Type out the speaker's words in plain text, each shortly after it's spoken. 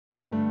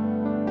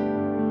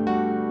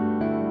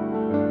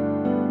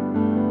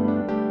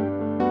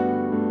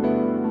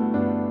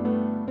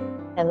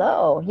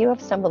Hello, you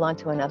have stumbled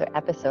onto another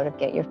episode of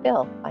Get Your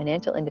Fill,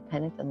 Financial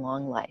Independence and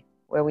Long Life,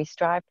 where we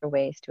strive for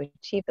ways to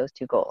achieve those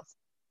two goals.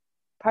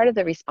 Part of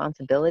the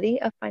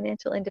responsibility of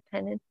financial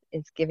independence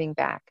is giving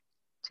back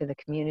to the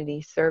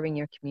community, serving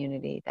your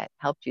community that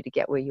helped you to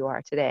get where you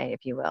are today,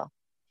 if you will.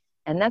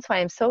 And that's why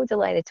I'm so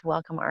delighted to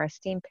welcome our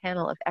esteemed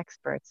panel of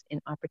experts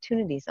in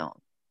Opportunity Zones.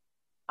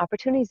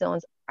 Opportunity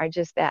Zones are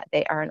just that.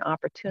 They are an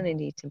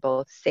opportunity to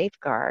both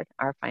safeguard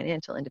our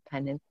financial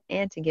independence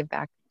and to give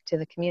back to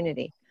the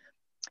community.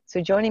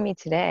 So joining me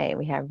today,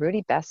 we have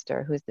Rudy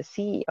Bester, who's the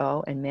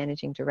CEO and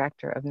Managing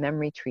Director of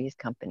Memory Trees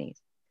Companies.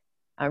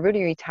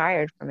 Rudy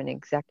retired from an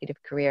executive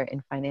career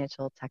in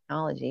financial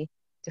technology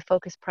to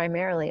focus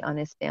primarily on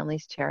his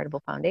family's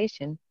charitable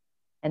foundation,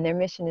 and their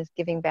mission is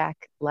giving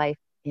back life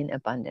in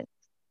abundance.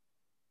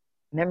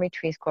 Memory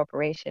Trees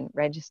Corporation,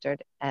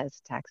 registered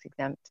as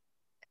tax-exempt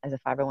as a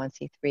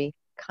 501c3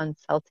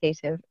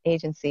 consultative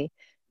agency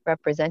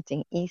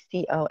representing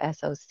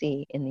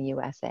ECOSOC in the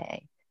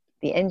USA.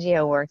 The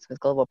NGO works with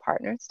global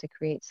partners to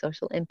create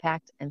social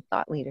impact and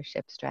thought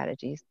leadership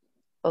strategies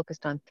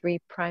focused on three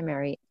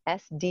primary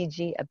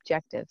SDG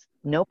objectives: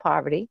 no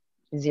poverty,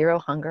 zero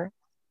hunger,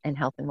 and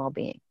health and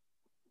well-being.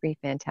 Three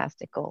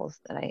fantastic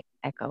goals that I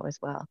echo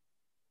as well.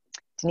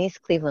 Denise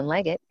Cleveland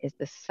Leggett is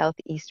the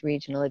Southeast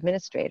Regional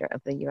Administrator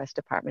of the U.S.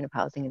 Department of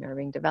Housing and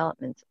Urban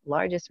Development's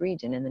largest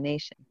region in the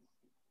nation.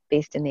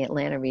 Based in the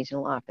Atlanta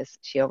Regional Office,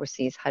 she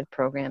oversees HUD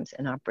programs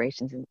and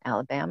operations in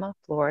Alabama,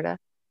 Florida,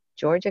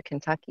 Georgia,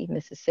 Kentucky,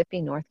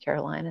 Mississippi, North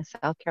Carolina,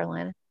 South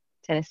Carolina,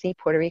 Tennessee,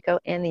 Puerto Rico,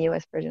 and the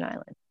U.S. Virgin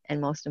Islands.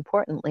 And most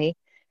importantly,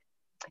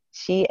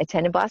 she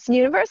attended Boston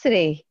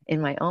University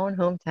in my own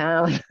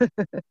hometown.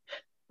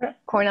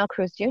 Cornell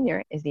Cruz Jr.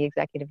 is the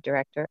Executive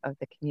Director of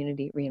the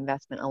Community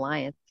Reinvestment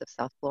Alliance of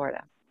South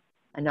Florida,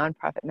 a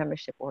nonprofit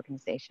membership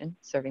organization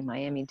serving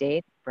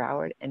Miami-Dade,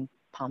 Broward, and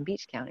Palm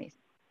Beach counties,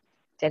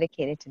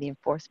 dedicated to the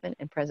enforcement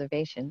and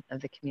preservation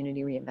of the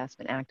Community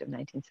Reinvestment Act of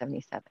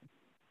 1977.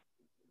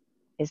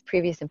 His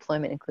previous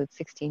employment includes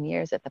 16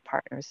 years at the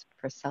Partners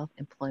for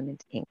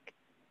Self-Employment, Inc.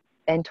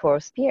 Ben Toro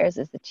Spears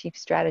is the Chief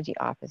Strategy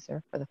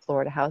Officer for the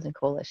Florida Housing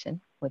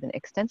Coalition, with an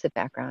extensive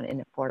background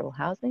in affordable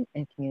housing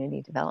and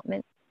community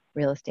development,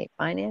 real estate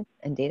finance,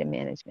 and data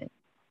management.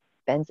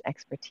 Ben's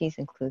expertise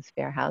includes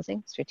fair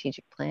housing,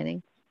 strategic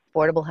planning,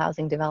 affordable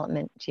housing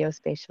development,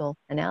 geospatial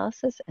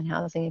analysis, and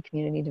housing and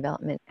community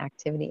development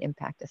activity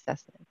impact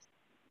assessments.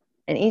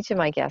 And each of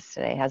my guests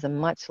today has a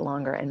much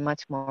longer and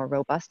much more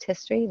robust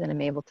history than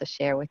I'm able to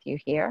share with you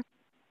here.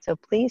 So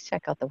please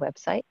check out the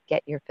website,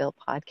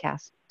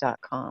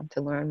 getyourfillpodcast.com,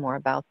 to learn more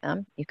about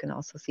them. You can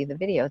also see the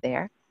video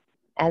there.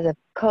 As a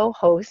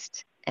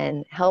co-host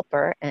and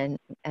helper, and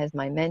as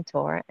my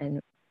mentor and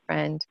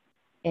friend,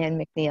 Ann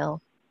McNeil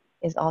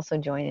is also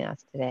joining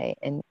us today.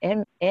 And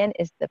Ann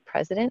is the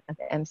president of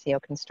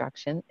MCO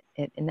Construction,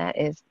 and that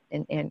is,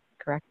 and Ann,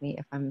 correct me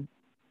if I'm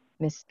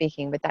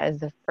misspeaking, but that is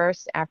the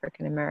first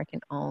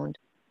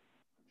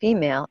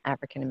female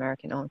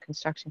African-American owned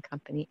construction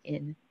company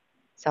in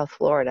South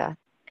Florida,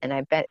 and I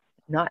bet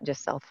not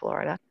just South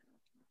Florida.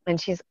 And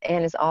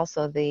Ann is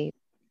also the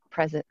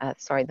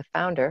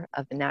founder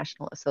of the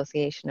National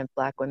Association of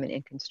Black Women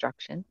in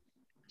Construction.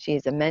 She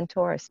is a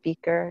mentor, a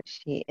speaker.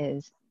 She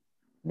is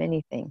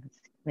many things,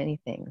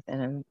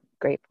 and I'm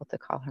grateful to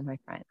call her my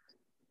friend.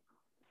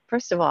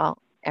 First of all,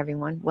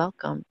 everyone,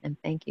 welcome, and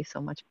thank you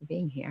so much for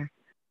being here.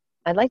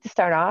 I'd like to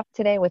start off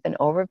today with an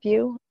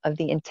overview of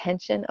the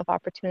intention of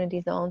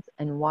Opportunity Zones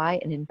and why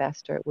an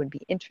investor would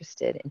be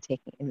interested in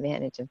taking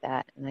advantage of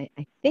that. And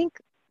I think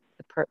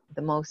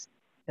the most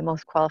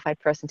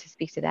qualified person to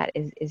speak to that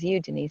is you,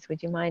 Denise.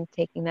 Would you mind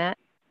taking that?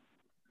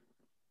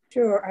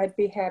 Sure, I'd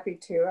be happy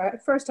to.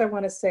 First, I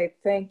want to say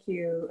thank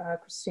you,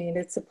 Christine.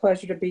 It's a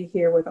pleasure to be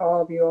here with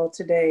all of you all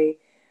today.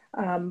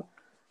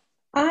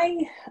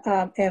 I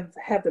have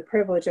the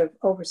privilege of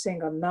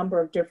overseeing a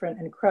number of different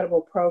incredible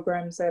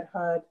programs at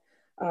HUD.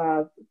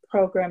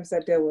 Programs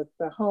that deal with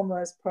the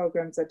homeless,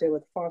 programs that deal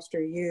with foster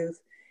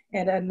youth,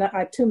 and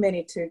too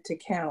many to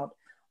count.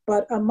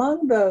 But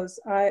among those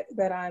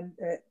that I'm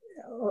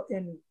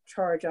in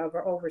charge of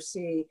or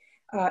oversee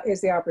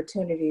is the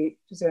Opportunity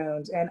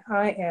Zones. And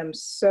I am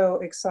so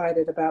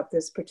excited about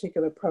this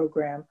particular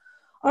program.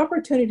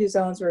 Opportunity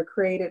Zones were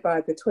created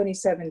by the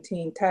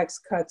 2017 Tax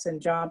Cuts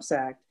and Jobs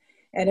Act.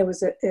 And it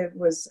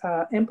was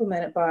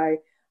implemented by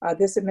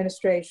this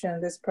administration,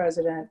 this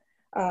president.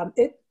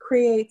 It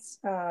creates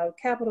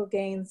capital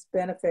gains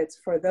benefits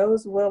for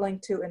those willing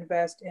to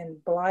invest in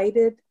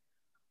blighted,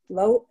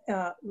 low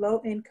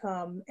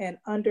income, and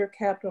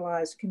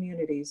undercapitalized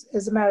communities.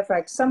 As a matter of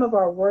fact, some of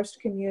our worst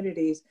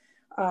communities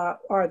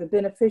are the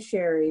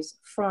beneficiaries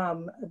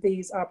from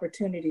these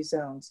Opportunity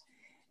Zones.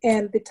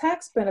 And the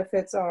tax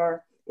benefits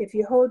are, if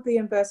you hold the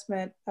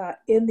investment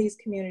in these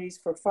communities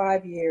for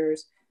 5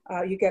 years,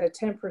 you get a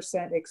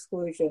 10%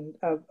 exclusion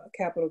of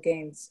capital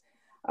gains.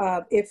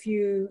 If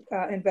you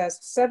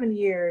invest 7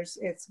 years,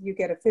 you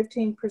get a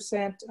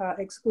 15%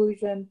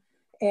 exclusion.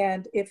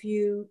 And if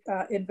you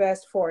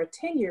invest for a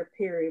 10-year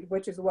period,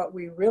 which is what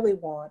we really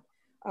want,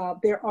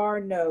 there are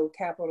no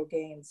capital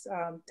gains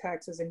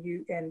taxes, and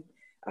you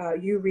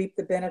reap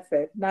the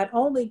benefit. Not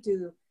only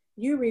do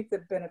you reap the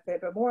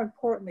benefit, but more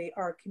importantly,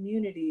 our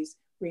communities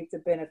reap the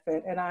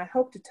benefit. And I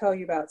hope to tell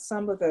you about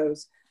some of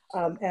those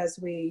as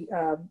we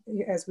go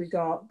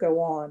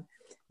on.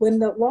 When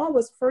the law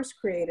was first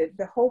created,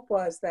 the hope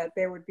was that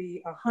there would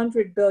be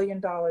 $100 billion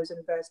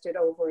invested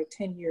over a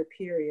 10-year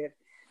period.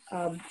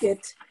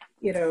 That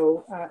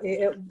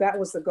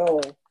was the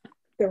goal.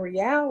 The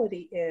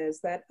reality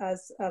is that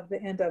as of the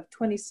end of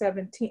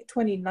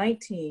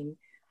 2019,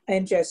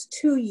 in just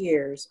 2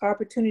 years,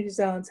 Opportunity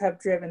Zones have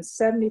driven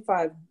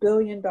 $75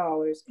 billion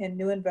in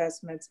new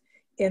investments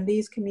in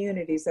these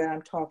communities that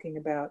I'm talking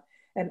about.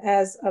 And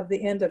as of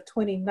the end of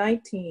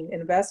 2019,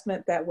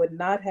 investment that would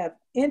not have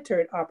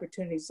entered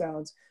Opportunity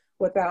Zones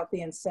without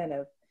the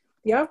incentive.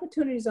 The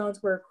Opportunity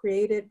Zones were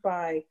created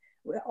by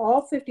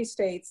all 50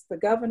 states. The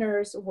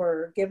governors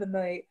were given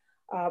the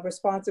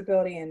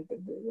responsibility, and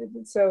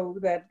so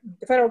that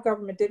the federal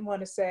government didn't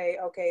want to say,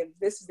 okay,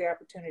 this is the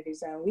Opportunity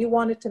Zone. We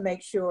wanted to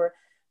make sure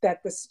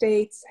that the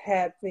states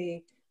had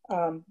the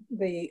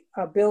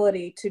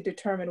ability to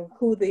determine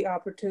who the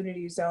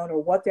Opportunity Zone or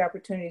what the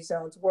Opportunity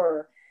Zones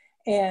were.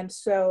 And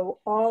so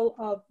all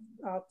of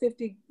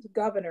 50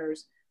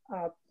 governors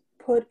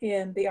put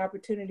in the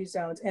Opportunity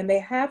Zones, and they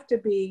have to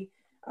be,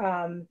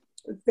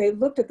 they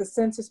looked at the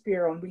Census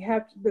Bureau, and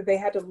they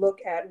had to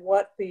look at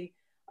what the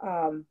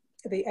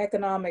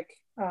economic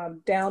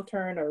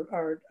downturn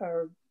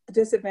or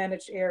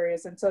disadvantaged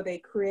areas. And so they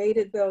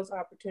created those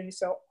opportunities.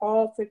 So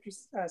all 50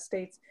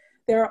 states,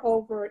 there are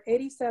over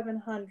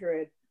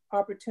 8,700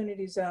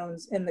 Opportunity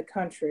Zones in the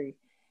country.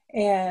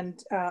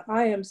 And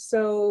I am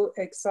so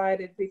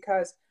excited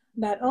because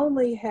not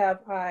only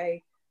have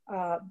I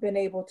been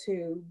able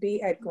to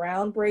be at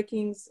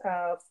groundbreakings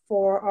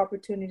for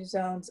Opportunity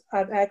Zones,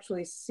 I've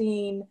actually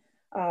seen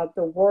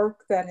the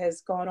work that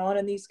has gone on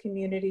in these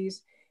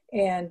communities,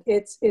 and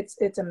it's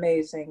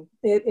amazing.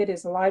 It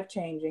is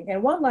life-changing.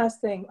 And one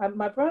last thing,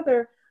 my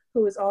brother,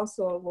 who is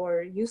also a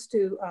lawyer, used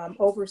to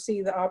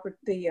oversee the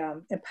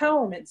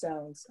empowerment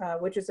zones,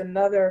 which is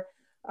another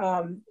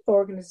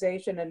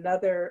organization,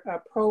 another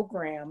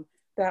program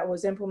that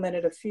was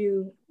implemented a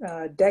few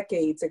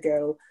decades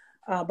ago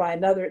by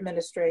another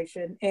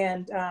administration.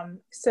 And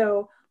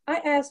so I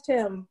asked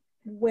him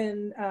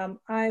when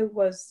I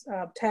was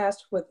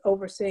tasked with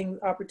overseeing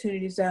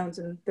Opportunity Zones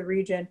in the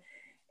region,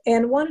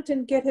 and wanted to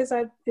get his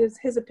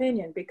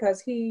opinion,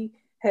 because he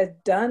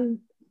had done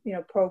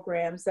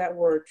programs that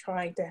were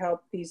trying to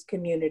help these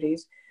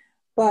communities.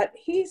 But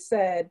he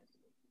said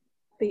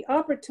the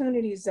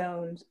Opportunity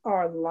Zones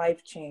are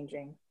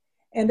life-changing,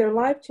 and they're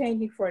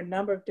life-changing for a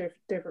number of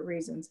different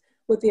reasons.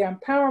 With the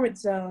Empowerment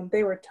Zone,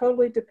 they were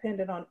totally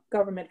dependent on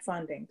government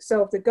funding.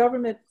 So if the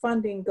government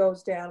funding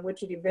goes down,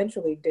 which it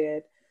eventually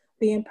did,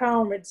 the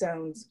Empowerment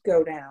Zones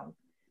go down.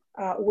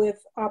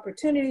 With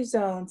Opportunity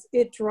Zones,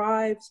 it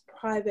drives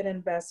private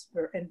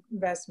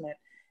investment.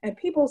 And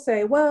people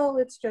say, well,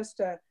 it's just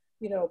a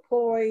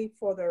ploy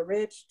for the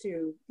rich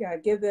to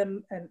give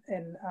them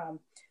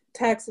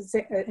tax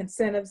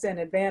incentives and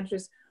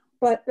advantages.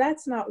 But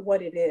that's not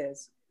what it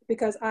is,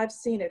 because I've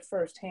seen it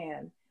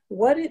firsthand.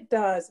 What it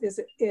does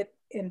is it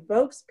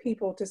invokes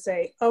people to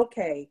say,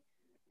 okay,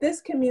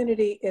 this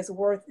community is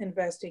worth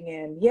investing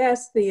in.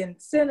 Yes, the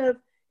incentive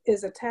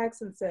is a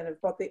tax incentive,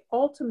 but the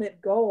ultimate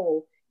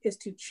goal is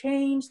to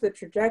change the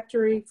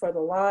trajectory for the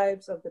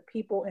lives of the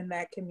people in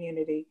that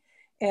community.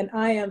 And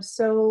I am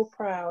so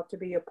proud to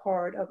be a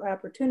part of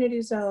Opportunity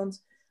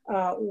Zones.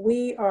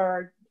 We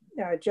are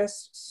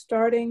just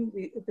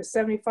starting the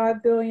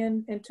 $75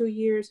 billion in 2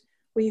 years.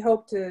 We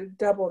hope to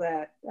double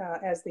that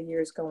as the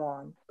years go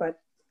on. But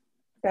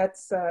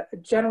that's a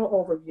general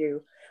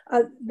overview.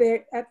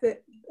 There, at the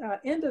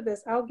end of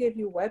this, I'll give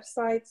you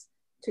websites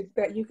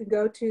that you can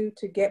go to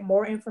get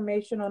more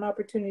information on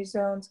Opportunity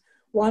Zones.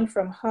 One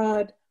from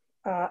HUD,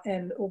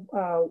 and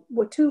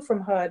two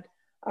from HUD,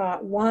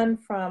 one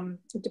from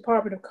the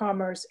Department of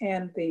Commerce,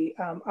 and the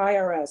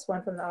IRS,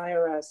 one from the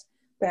IRS,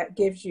 that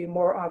gives you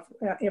more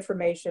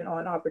information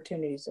on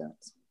Opportunity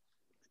Zones.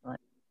 Excellent.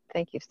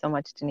 Thank you so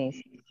much,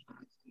 Denise.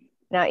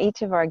 Now,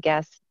 each of our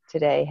guests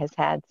today has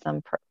had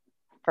some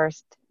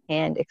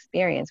first-hand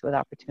experience with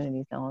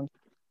Opportunity Zones.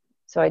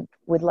 So I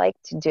would like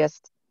to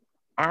just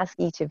ask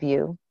each of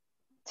you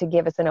to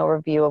give us an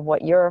overview of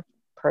what your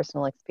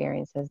personal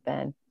experience has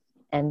been,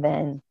 and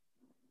then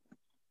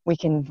we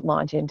can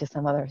launch into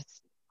some other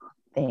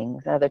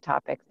things, other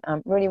topics.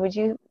 Rudy, would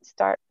you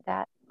start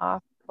that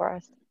off for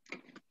us?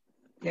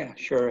 Yeah,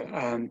 sure.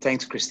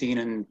 Thanks, Christine,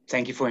 and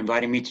thank you for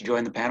inviting me to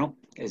join the panel.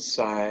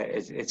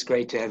 It's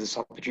great to have this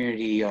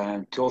opportunity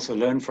to also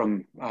learn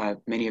from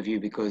many of you,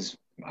 because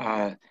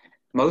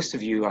most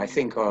of you, I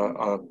think,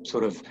 are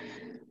sort of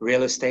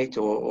real estate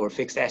or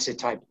fixed asset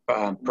type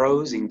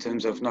pros in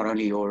terms of not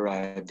only your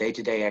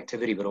day-to-day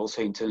activity, but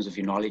also in terms of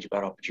your knowledge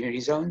about Opportunity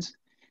Zones.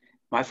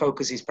 My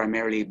focus is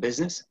primarily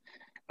business.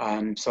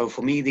 So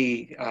for me,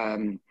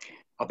 the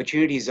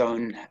Opportunity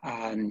Zone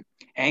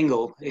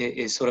angle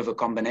is sort of a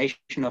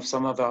combination of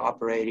some of our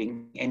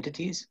operating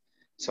entities.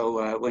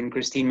 So when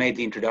Christine made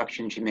the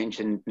introduction, she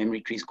mentioned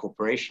Memory Trees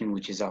Corporation,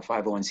 which is our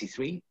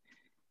 501c3.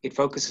 It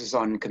focuses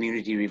on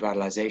community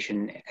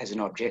revitalization as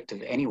an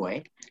objective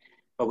anyway,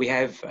 but we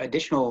have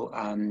additional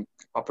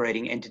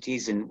operating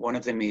entities, and one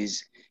of them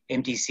is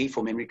MTC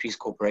for Memory Trees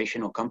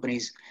Corporation or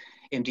companies,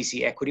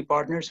 MTC Equity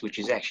Partners, which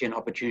is actually an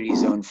Opportunity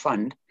Zone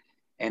fund,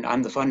 and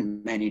I'm the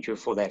fund manager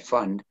for that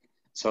fund.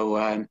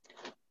 So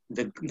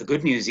the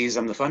good news is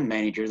I'm the fund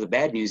manager. The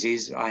bad news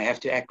is I have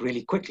to act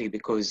really quickly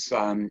because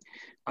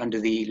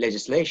under the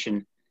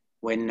legislation,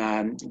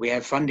 when we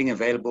have funding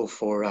available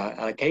for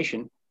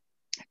allocation,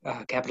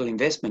 capital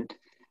investment,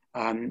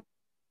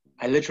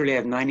 I literally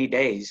have 90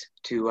 days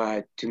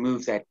to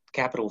move that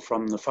capital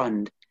from the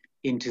fund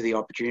into the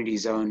Opportunity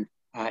Zone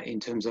in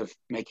terms of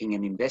making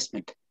an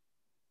investment.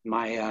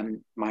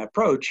 My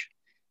approach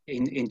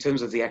in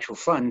terms of the actual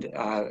fund,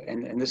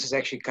 and this is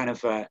actually kind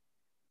of a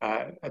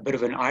bit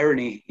of an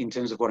irony in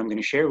terms of what I'm going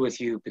to share with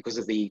you because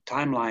of the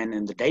timeline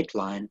and the date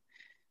line.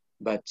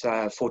 But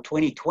for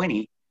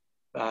 2020,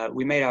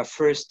 we made our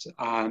first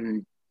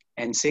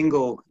and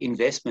single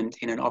investment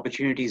in an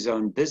Opportunity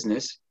Zone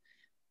business.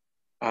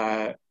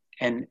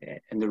 And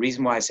the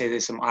reason why I say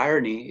there's some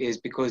irony is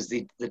because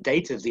the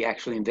date of the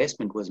actual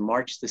investment was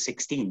March the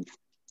 16th.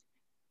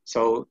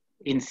 So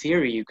in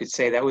theory, you could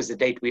say that was the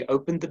date we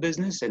opened the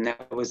business, and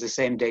that was the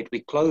same date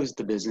we closed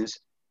the business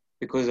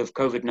because of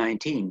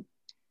COVID-19.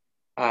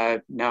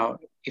 Now,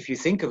 if you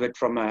think of it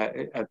from a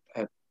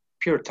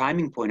pure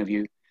timing point of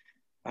view,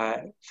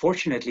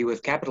 fortunately,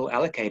 with capital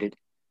allocated,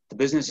 the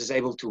business is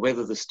able to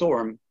weather the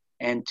storm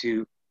and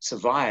to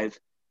survive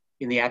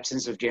in the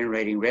absence of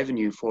generating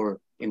revenue for,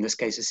 in this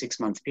case, a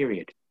 6-month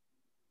period.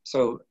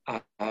 So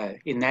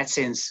in that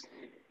sense,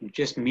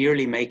 just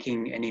merely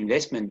making an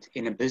investment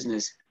in a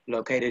business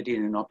located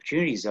in an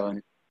Opportunity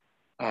Zone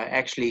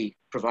actually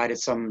provided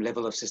some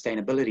level of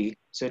sustainability,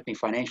 certainly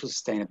financial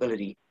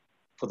sustainability,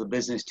 for the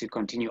business to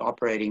continue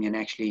operating and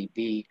actually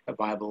be a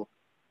viable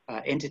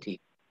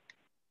entity.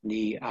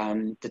 The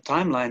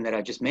timeline that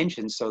I just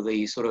mentioned, so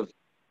the sort of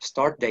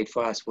start date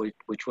for us,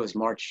 which was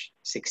March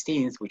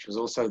 16th, which was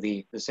also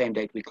the same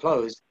date we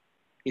closed,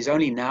 is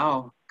only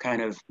now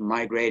kind of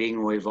migrating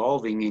or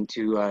evolving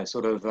into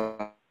sort of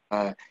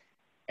a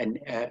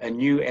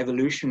new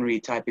evolutionary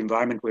type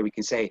environment where we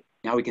can say,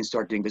 now we can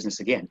start doing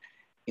business again.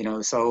 You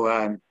know,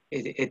 so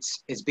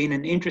it's been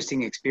an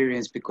interesting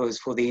experience because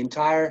for the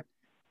entire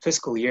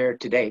fiscal year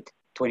to date,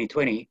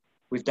 2020,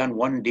 we've done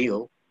one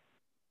deal,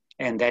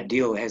 and that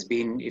deal has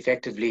been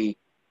effectively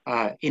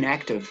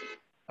inactive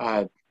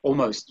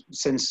almost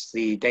since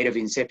the date of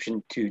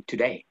inception to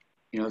today.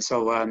 You know,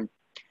 so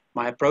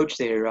my approach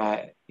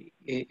there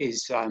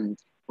is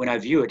when I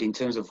view it in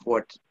terms of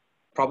what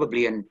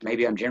probably, and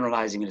maybe I'm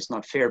generalizing and it's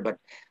not fair, but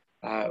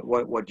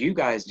what you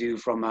guys do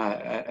from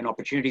an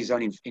Opportunity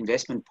Zone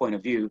investment point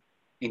of view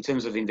in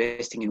terms of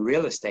investing in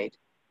real estate,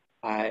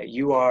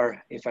 you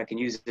are, if I can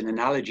use an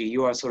analogy,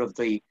 you are sort of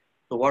the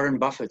Warren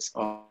Buffetts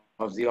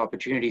of the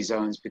Opportunity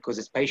Zones, because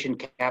it's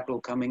patient capital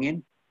coming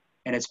in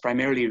and it's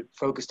primarily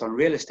focused on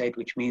real estate,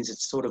 which means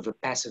it's sort of a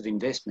passive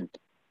investment.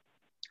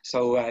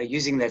 So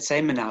using that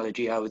same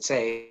analogy, I would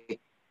say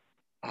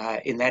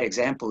in that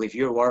example, if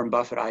you're Warren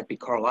Buffett, I'd be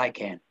Carl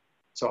Icahn.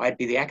 So I'd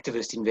be the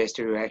activist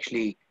investor who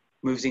actually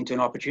moves into an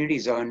Opportunity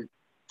Zone,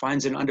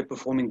 finds an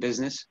underperforming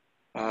business,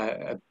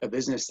 a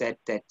business that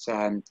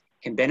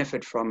can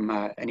benefit from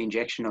an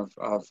injection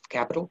of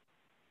capital.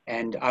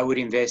 And I would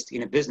invest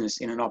in a business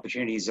in an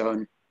Opportunity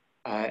Zone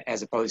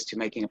as opposed to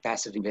making a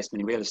passive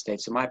investment in real estate.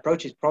 So my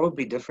approach is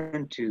probably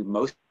different to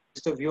most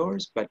of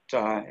yours, but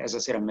as I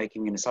said, I'm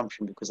making an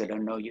assumption because I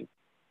don't know you.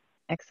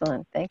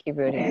 Excellent. Thank you,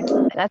 Rudy.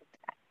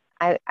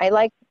 I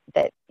like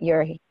that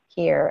you're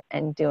here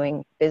and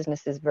doing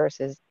businesses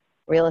versus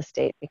real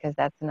estate, because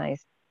that's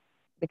nice,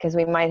 because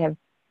we might have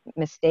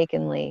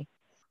mistakenly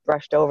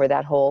brushed over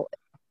that whole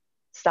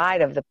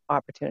side of the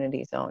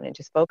Opportunity Zone and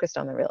just focused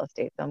on the real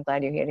estate. So I'm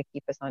glad you're here to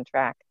keep us on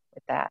track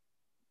with that.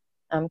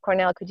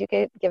 Cornell, could you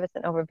give us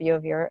an overview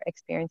of your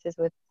experiences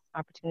with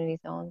Opportunity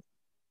Zones?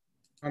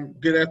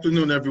 Good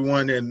afternoon,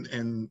 everyone,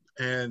 and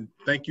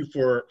thank you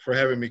for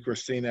having me,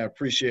 Christina. I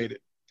appreciate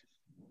it.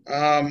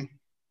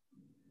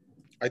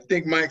 I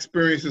think my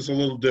experience is a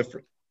little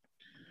different.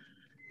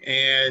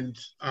 And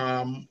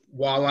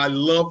while I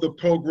love the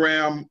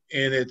program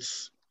in the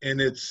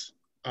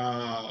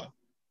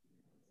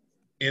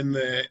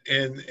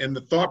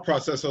thought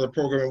process of the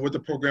program and what the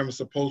program is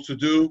supposed to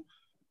do,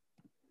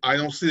 I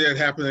don't see that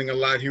happening a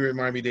lot here in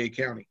Miami-Dade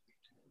County.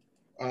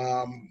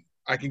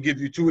 I can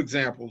give you two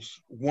examples.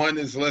 One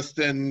is less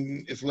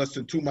than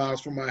 2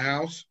 miles from my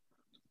house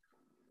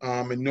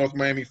in North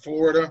Miami,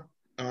 Florida.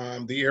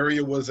 The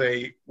area was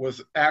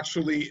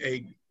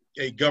actually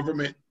a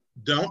government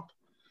dump.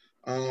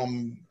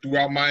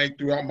 Throughout my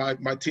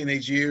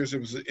teenage years, it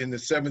was in the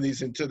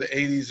 70s into the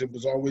 80s. It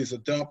was always a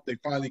dump. They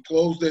finally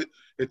closed it.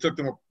 It took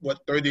them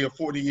 30 or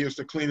 40 years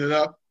to clean it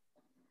up.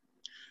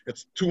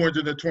 It's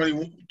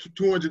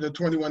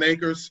 221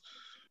 acres.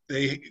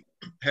 They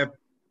have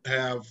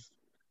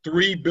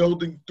three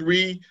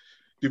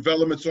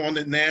developments on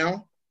it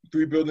now.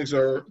 three buildings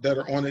that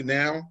are on it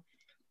now.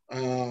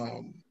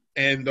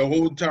 And the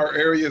whole entire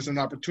area is an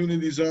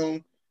opportunity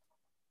zone.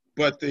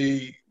 But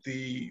the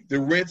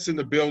rents in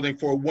the building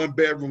for a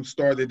one-bedroom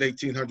start at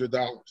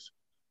 $1,800.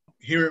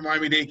 Here in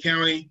Miami-Dade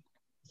County,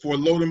 for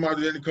low to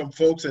moderate income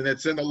folks, and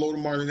that's in the low to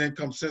moderate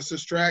income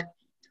census tract,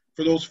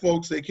 for those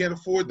folks, they can't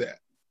afford that.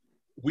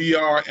 We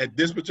are at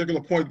this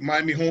particular point,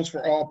 Miami Homes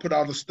for All put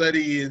out a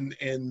study in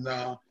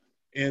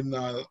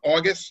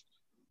August.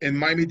 In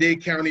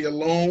Miami-Dade County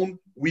alone,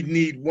 we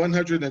need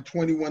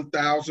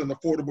 121,000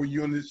 affordable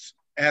units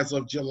as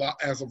of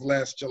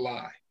last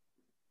July.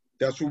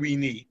 That's what we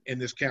need in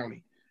this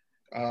county.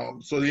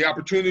 So the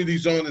opportunity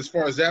zone, as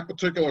far as that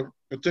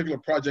particular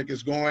project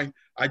is going,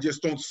 I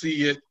just don't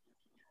see it.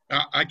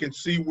 I can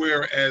see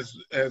where, as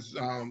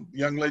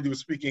young lady was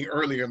speaking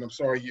earlier, and I'm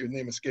sorry your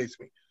name escapes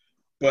me,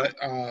 but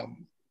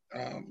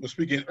was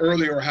speaking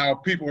earlier how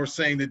people are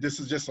saying that this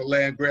is just a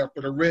land grab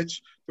for the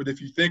rich. But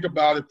if you think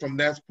about it from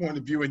that point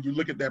of view and you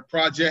look at that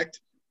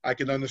project, I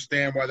can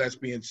understand why that's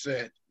being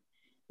said.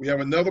 We have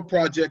another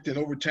project in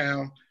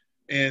Overtown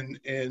in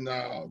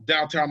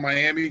downtown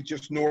Miami,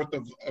 just north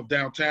of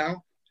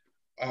downtown.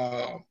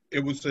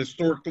 It was a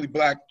historically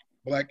black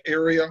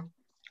area.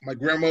 My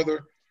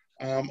grandmother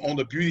owned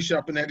a beauty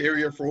shop in that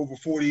area for over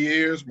 40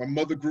 years. My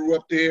mother grew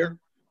up there.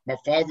 My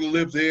father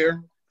lived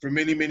there for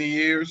many, many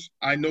years.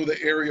 I know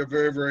the area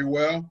very, very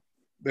well.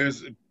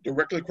 There's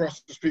directly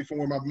across the street from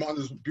where my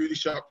mother's beauty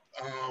shop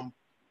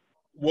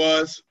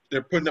was.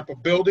 They're putting up a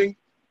building,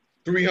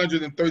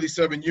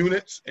 337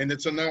 units, and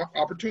it's an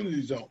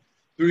opportunity zone.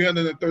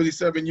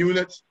 337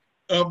 units.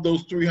 Of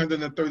those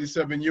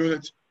 337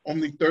 units,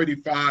 only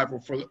 35 are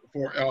for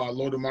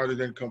low to moderate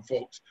income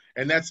folks,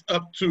 and that's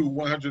up to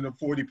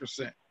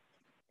 140%.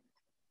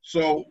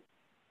 So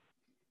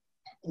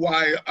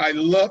why I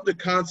love the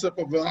concept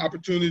of an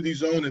opportunity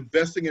zone,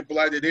 investing in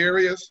blighted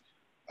areas,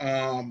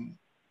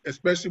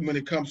 especially when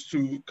it comes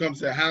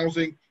to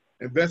housing,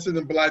 investing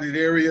in blighted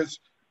areas.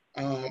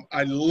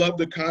 I love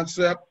the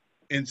concept.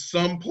 In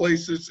some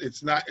places,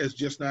 it's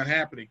just not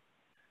happening.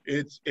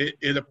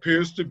 It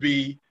appears to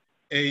be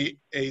a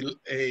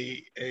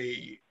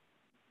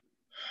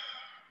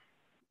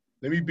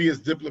let me be as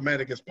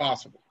diplomatic as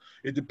possible.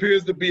 It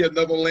appears to be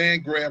another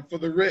land grab for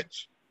the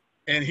rich.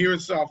 And here in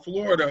South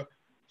Florida,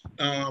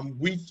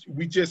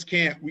 we just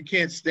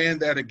can't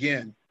stand that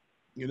again.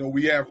 You know,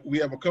 we have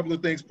a couple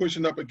of things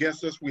pushing up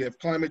against us. We have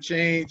climate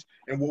change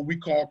and what we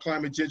call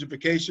climate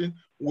gentrification,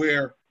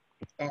 where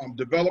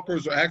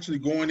developers are actually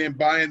going in,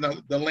 buying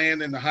the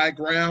land in the high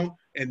ground,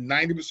 and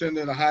 90%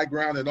 of the high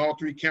ground in all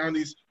three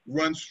counties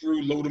runs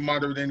through low to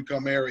moderate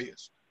income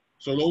areas.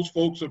 So those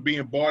folks are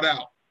being bought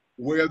out.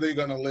 Where are they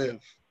going to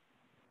live?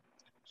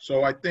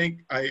 So I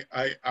think I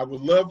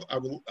would love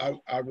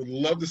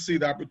to see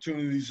the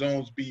opportunity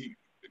zones the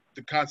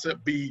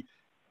concept be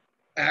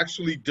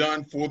actually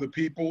done for the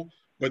people,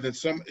 but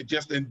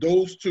in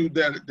those two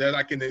that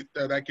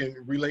I can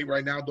relate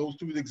right now, those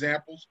two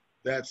examples,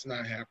 that's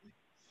not happening.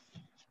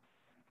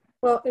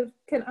 Well,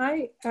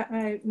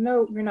 I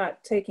know you're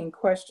not taking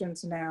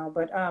questions now,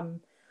 but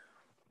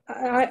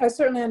I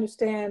certainly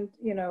understand,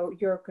 you know,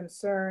 your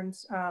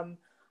concerns.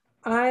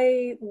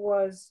 I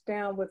was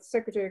down with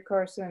Secretary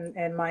Carson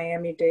and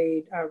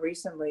Miami-Dade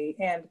recently,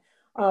 and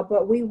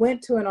but we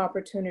went to an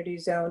opportunity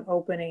zone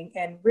opening,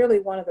 and really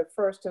one of the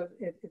first of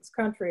its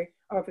kind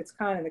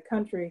in the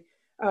country.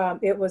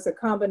 It was a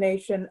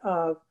combination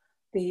of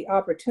the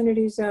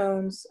opportunity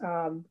zones,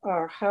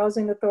 our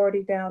housing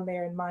authority down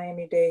there in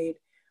Miami-Dade,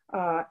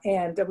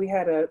 and we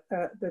had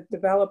the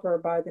developer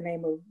by the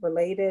name of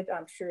Related.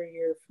 I'm sure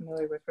you're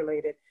familiar with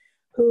Related,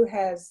 who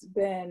has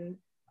been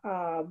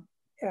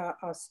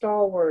a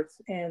stalwart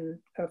in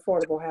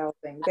affordable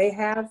housing. They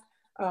have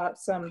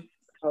some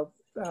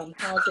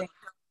housing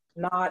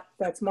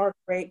that's market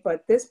rate,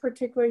 but this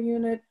particular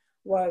unit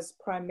was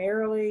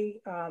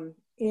primarily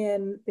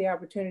in the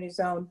opportunity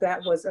zone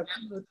that was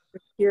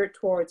geared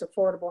towards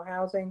affordable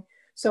housing.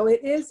 So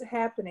it is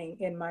happening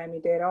in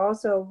Miami-Dade. I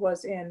also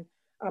was in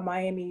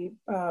Miami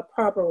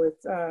proper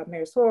with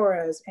Mayor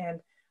Suarez, and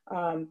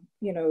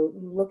you know,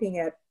 looking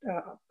at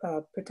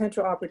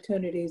potential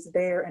opportunities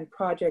there and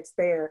projects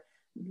there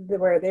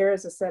where there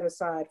is a set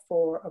aside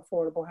for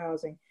affordable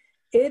housing.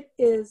 It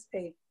is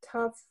a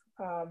tough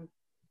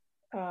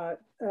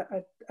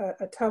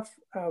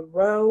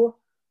row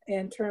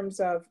in terms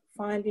of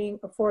finding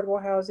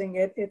affordable housing.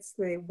 It's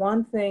the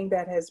one thing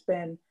that has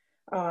been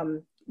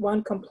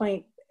one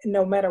complaint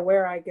no matter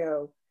where I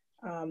go.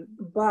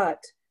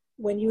 But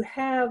when you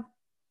have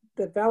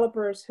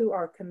developers who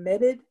are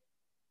committed,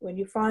 when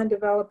you find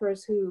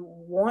developers who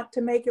want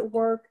to make it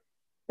work,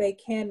 they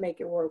can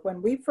make it work.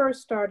 When we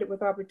first started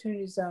with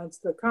opportunity zones,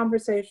 the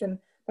conversation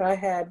that I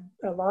had,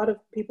 a lot of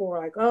people were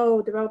like,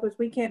 oh, developers,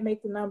 we can't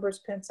make the numbers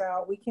pencil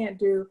out. We can't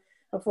do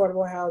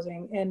affordable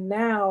housing. And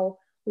now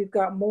we've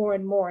got more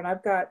and more. And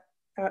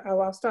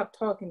I'll stop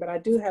talking, but I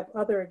do have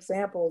other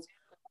examples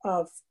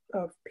of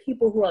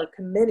people who are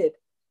committed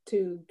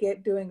to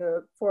doing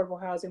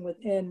affordable housing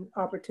within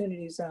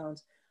opportunity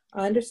zones.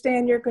 I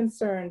understand your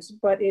concerns,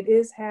 but it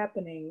is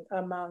happening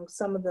among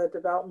some of the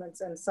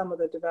developments and some of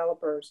the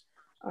developers.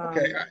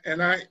 Okay,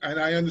 and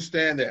I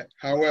understand that.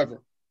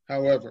 However,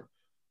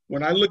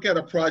 when I look at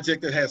a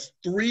project that has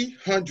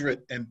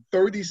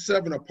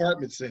 337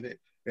 apartments in it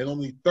and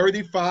only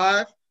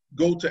 35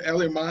 go to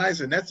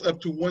LMIs, and that's up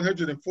to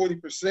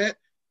 140%,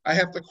 I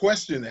have to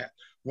question that.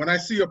 When I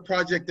see a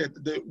project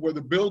where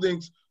the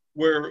building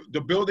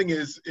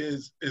is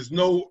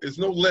no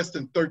less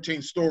than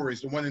 13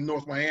 stories, the one in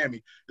North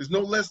Miami is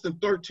no less than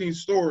 13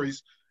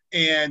 stories,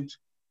 and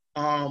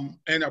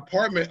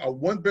a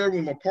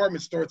one-bedroom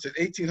apartment starts at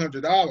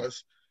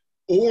 $1,800,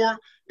 or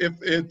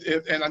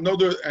and I know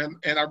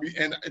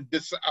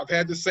I've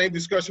had the same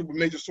discussion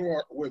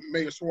with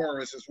Mayor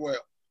Suarez as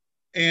well,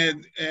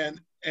 and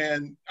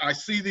I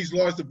see these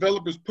large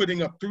developers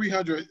putting up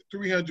 300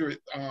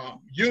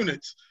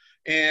 units,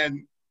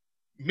 and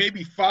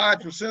maybe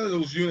 5% of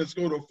those units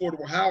go to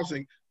affordable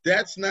housing.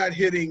 That's not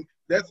hitting.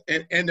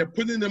 And they're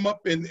putting them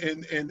up in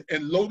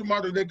low to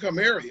moderate income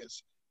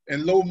areas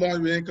and low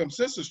moderate income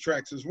census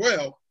tracts as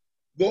well.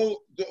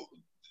 Though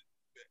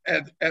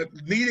at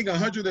needing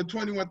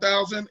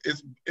 121,000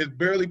 is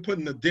barely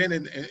putting a dent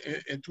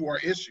into our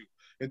issue,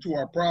 into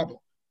our problem.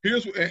 Here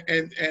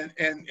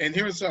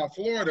in South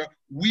Florida,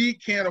 we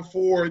can't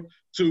afford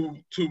to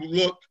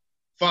look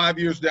 5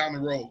 years down the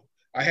road.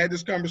 I had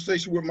this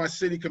conversation with my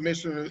city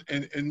commissioner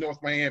in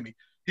North Miami.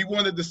 He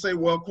wanted to say,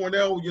 well,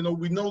 Cornell,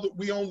 we know that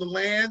we own the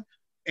land,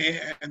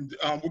 and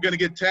we're going to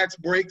get tax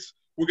breaks.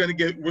 We're going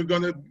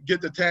to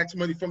get the tax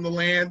money from the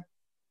land,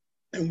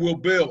 and we'll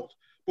build.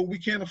 But we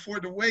can't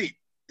afford to wait.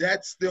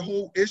 That's the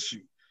whole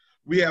issue.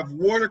 We have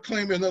water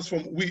claiming us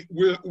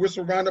we're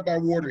surrounded by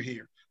water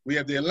here. We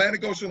have the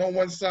Atlantic Ocean on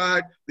one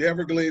side, the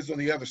Everglades on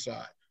the other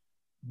side.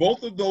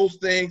 Both of those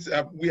things,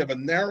 we have a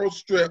narrow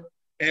strip,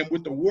 and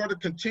with the water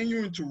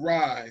continuing to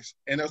rise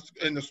and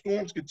the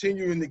storms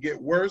continuing to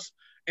get worse,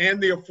 and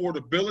the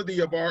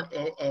affordability of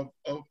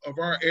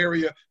our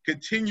area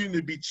continuing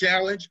to be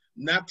challenged,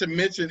 not to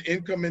mention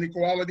income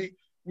inequality,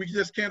 we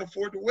just can't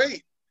afford to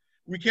wait.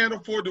 We can't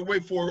afford to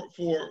wait for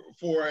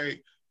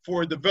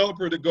a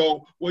developer to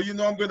go, well,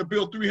 I'm going to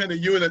build 300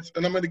 units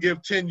and I'm going to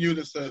give 10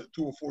 units to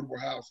affordable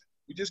housing.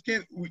 We just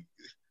can't.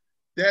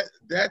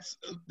 That's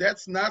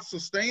not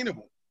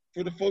sustainable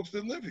for the folks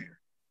that live here.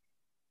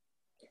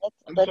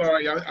 I'm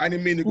sorry, I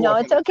didn't mean to go. No,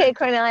 it's okay,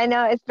 Cornell. I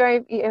know it's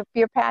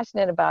you're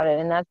passionate about it,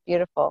 and that's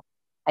beautiful.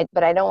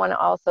 But I don't want to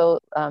also,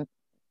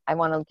 I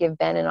want to give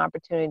Ben an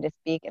opportunity to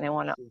speak, and I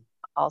want to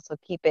also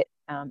keep it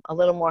a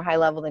little more high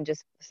level than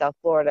just South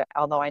Florida,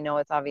 although I know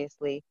it's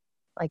obviously,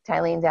 like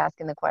Tylene's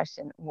asking the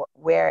question,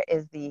 where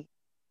is the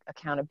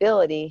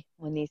accountability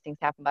when these things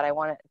happen? But I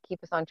want to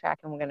keep us on track,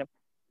 and we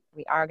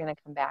are going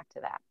to come back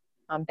to that.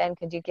 Ben,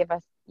 could you give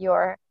us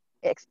your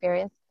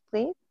experience,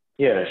 please?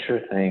 Yeah,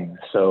 sure thing.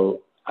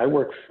 So I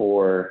work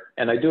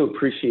and I do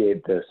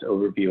appreciate this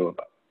overview of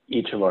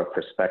each of our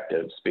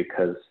perspectives,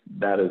 because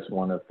that is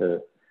one of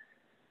the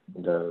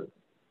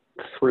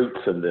fruits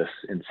of this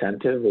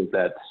incentive, is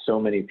that so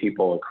many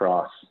people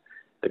across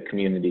the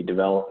community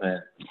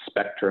development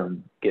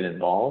spectrum get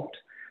involved.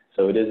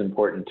 So it is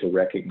important to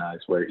recognize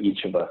where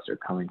each of us are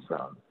coming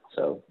from.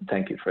 So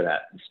thank you for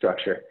that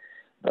structure.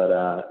 But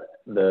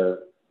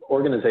the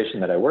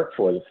organization that I work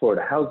for, the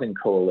Florida Housing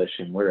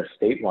Coalition, we're a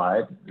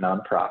statewide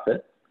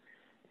nonprofit.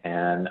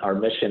 And our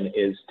mission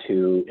is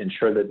to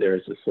ensure that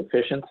there's a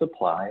sufficient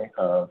supply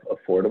of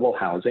affordable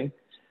housing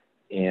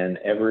in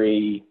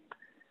every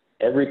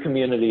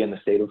community in the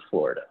state of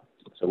Florida.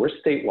 So we're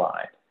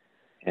statewide.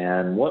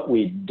 And what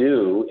we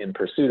do in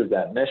pursuit of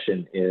that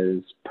mission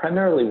is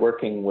primarily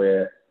working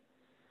with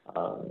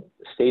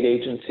state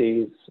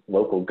agencies,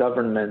 local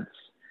governments,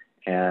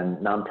 and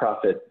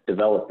nonprofit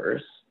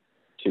developers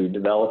to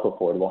develop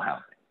affordable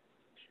housing.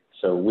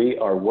 So we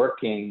are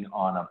working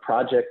on a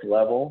project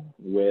level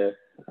with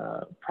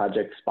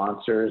project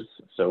sponsors.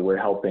 So we're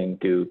helping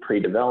do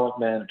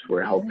pre-development,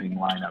 we're helping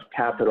line up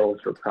capital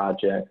for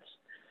projects.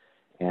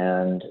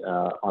 And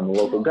on the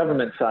local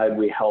government side,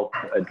 we help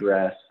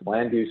address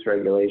land use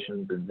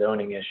regulations and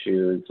zoning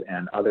issues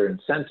and other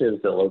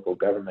incentives that local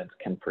governments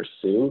can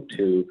pursue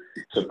to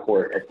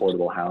support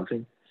affordable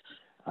housing.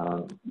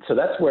 So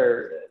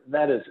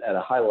that is at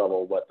a high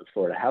level what the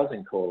Florida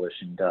Housing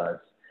Coalition does.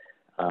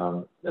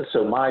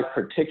 So my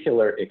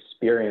particular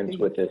experience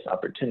with this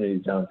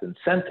Opportunity Zones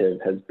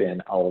incentive has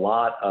been a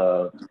lot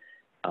of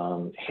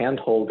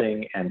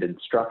hand-holding and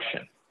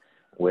instruction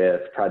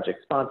with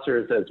project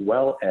sponsors as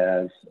well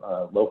as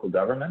local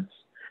governments.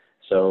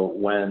 So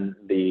when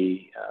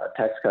the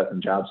Tax Cuts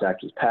and Jobs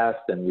Act was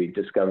passed and we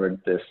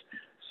discovered this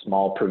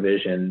small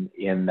provision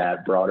in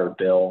that broader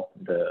bill,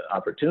 the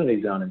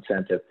Opportunity Zone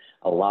incentive,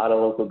 a lot of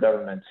local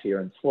governments here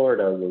in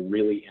Florida were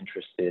really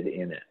interested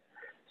in it.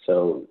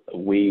 So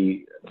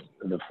the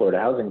Florida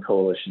Housing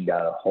Coalition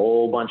got a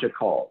whole bunch of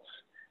calls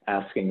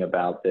asking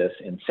about this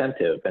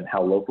incentive and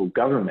how local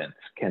governments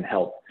can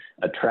help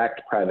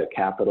attract private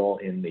capital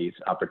in these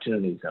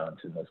opportunity zones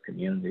in those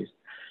communities.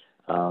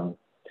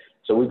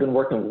 So we've been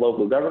working with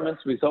local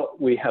governments.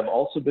 We have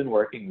also been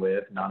working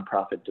with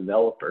nonprofit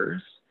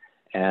developers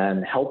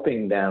and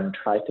helping them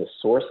try to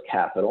source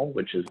capital,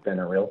 which has been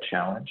a real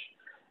challenge,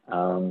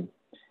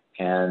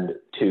 and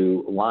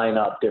to line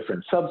up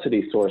different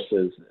subsidy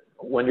sources.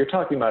 When you're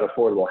talking about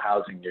affordable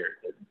housing,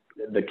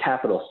 the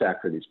capital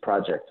stack for these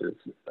projects is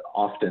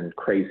often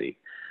crazy.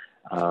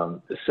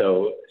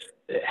 So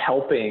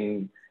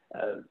helping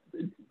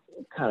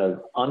kind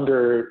of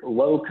under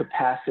low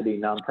capacity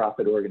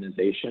nonprofit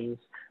organizations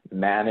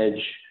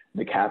manage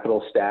the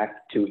capital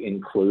stack to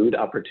include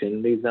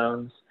opportunity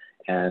zones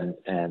and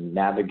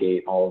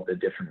navigate all of the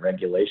different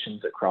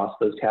regulations across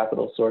those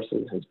capital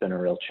sources has been a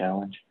real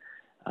challenge.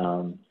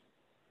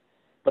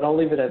 But I'll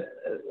leave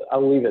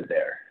it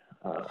there.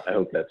 I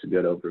hope that's a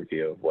good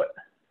overview of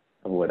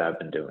what I've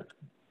been doing.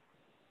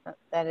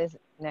 That is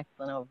an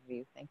excellent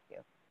overview. Thank you.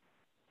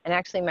 And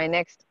actually, my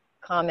next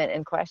comment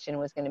and question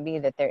was going to be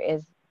that there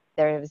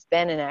has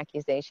been an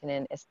accusation,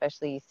 and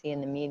especially you see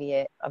in the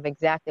media, of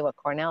exactly what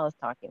Cornell is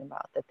talking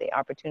about, that the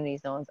opportunity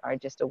zones are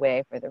just a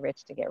way for the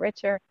rich to get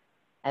richer,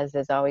 as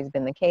has always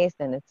been the case,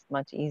 and it's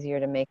much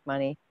easier to make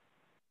money.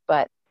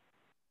 But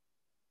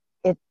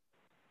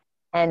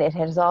it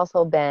has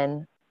also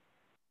been,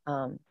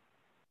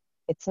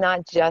 it's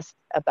not just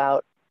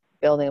about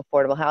building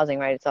affordable housing,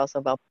 right? It's also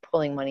about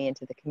pulling money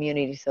into the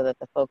community so that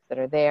the folks that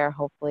are there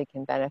hopefully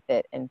can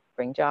benefit and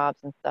bring jobs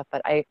and stuff.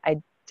 But I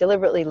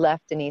deliberately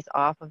left Denise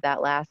off of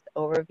that last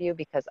overview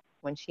because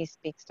when she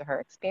speaks to her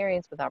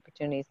experience with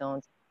opportunity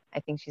zones, I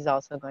think she's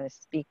also going to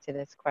speak to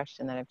this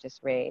question that I've just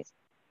raised.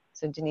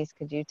 So Denise,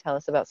 could you tell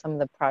us about some of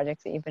the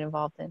projects that you've been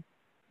involved in?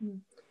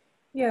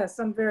 Yes,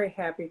 I'm very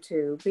happy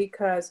to,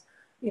 because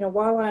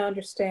while I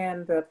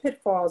understand the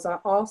pitfalls, I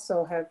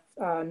also have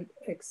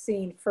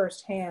seen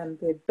firsthand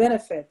the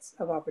benefits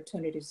of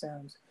opportunity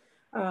zones.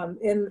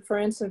 For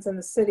instance, in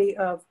the city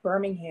of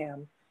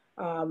Birmingham,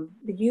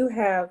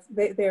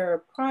 they're a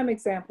prime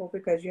example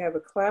because you have a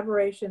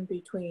collaboration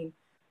between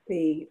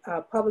the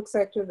public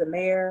sector, the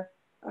mayor,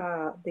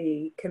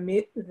 the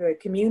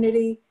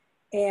community,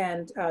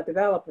 and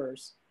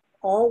developers,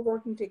 all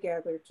working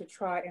together to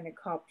try and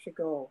accomplish a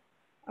goal.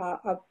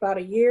 About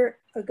a year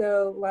and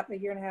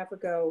a half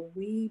ago,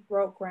 we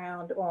broke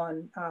ground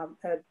on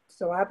a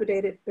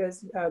dilapidated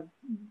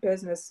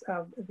business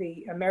of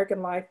the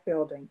American Life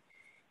building,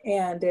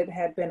 and it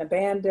had been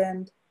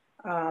abandoned.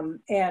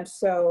 And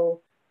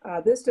so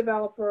this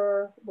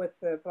developer, with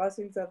the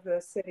blessings of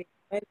the city,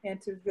 went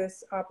into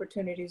this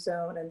opportunity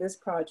zone and this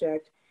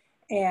project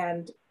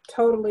and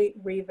totally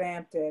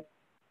revamped it.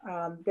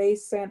 They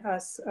sent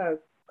us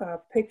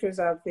pictures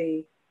of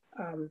the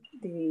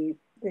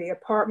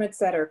apartments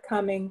that are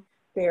coming,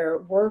 their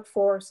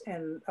workforce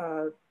and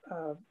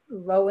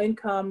low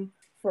income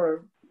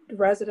for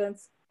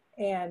residents,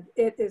 and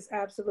it is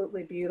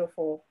absolutely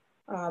beautiful.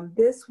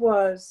 This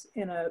was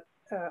in an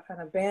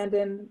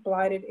abandoned,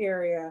 blighted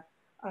area,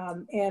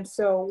 and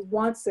so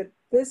once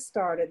this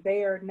started,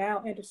 they are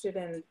now interested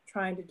in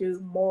trying to do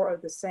more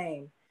of the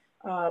same.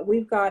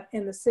 We've got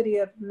in the city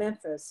of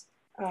Memphis,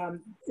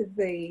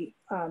 the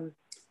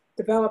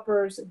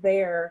developers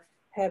there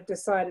have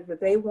decided that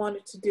they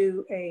wanted to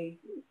do a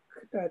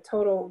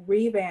total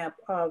revamp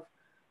of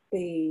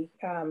the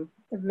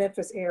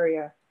Memphis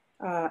area.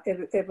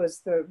 It was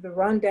the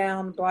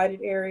rundown,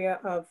 blighted area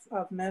of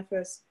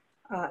Memphis.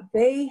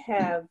 They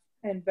have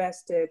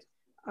invested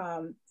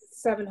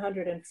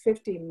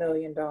 $750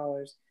 million.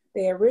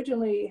 They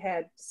originally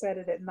had set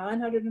it at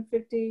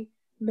 $950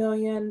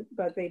 million,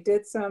 but they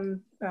did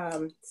some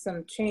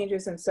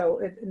changes, and so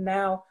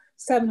now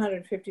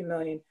 $750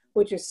 million,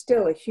 which is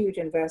still a huge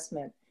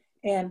investment.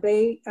 And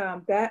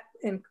that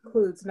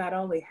includes not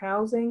only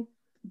housing,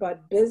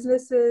 but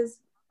businesses,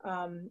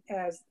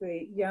 as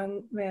the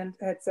young man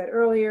had said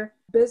earlier,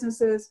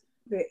 businesses,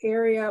 the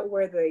area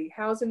where the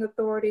housing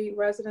authority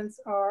residents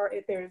are,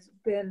 there's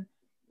been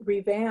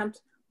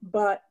revamped,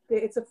 but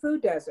it's a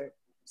food desert.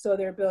 So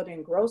they're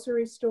building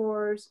grocery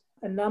stores,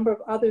 a number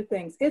of other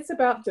things. It's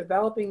about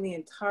developing the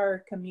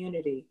entire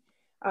community.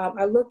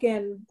 I look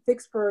in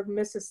Vicksburg,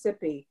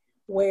 Mississippi,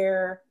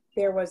 where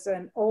there was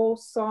an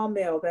old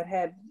sawmill that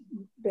had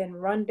been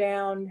run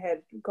down,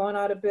 had gone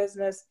out of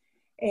business,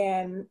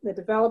 and the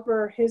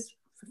developer, his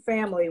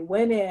family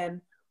went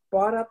in,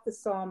 bought up the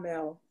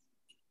sawmill,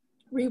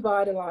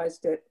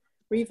 revitalized it,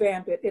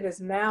 revamped it. It is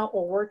now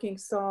a working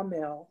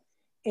sawmill,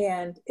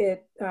 and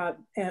it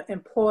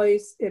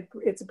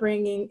it's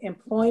bringing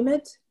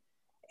employment.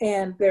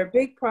 And their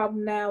big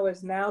problem now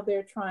is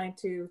they're trying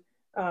to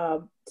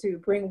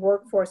bring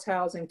workforce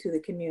housing to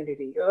the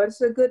community. It's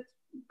a good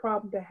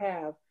problem to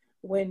have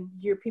when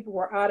your people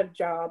were out of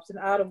jobs and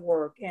out of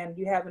work, and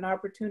you have an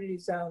opportunity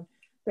zone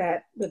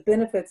that the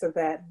benefits of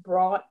that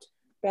brought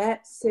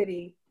that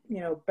city,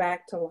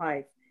 back to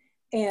life.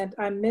 And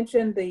I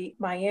mentioned the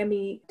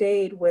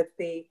Miami-Dade with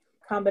the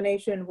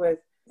combination with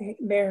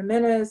Mayor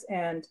Jimenez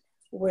and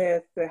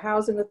with the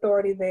housing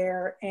authority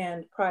there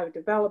and private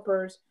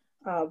developers,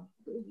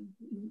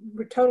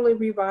 we're totally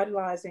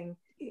revitalizing,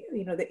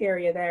 the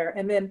area there.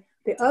 And then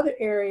the other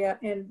area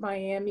in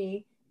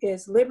Miami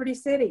is Liberty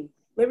City.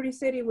 Liberty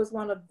City was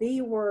one of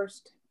the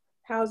worst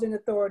housing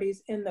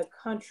authorities in the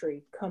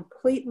country,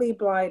 completely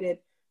blighted,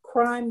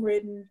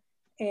 crime-ridden,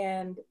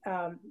 and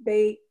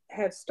they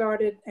have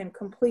started and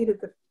completed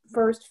the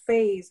first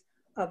phase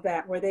of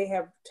that, where they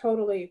have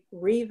totally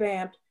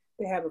revamped.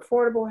 They have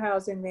affordable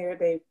housing there.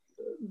 They've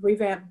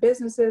revamped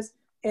businesses,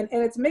 and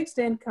it's mixed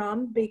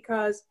income,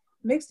 because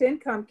mixed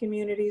income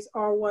communities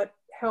are what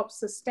help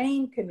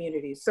sustain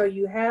communities. So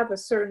you have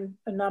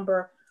a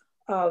number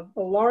of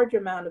a large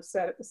amount of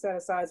set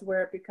asides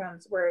where it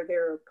becomes, where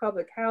there are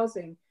public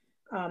housing,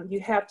 you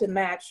have to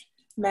match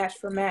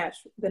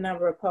the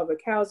number of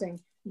public housing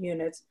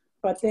units,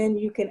 but then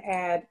you can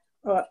add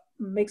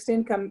mixed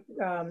income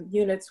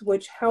units,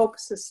 which help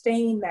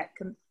sustain that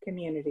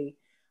community.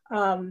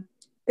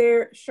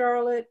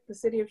 Charlotte, the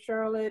city of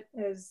Charlotte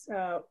is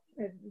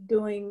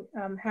doing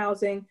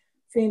housing.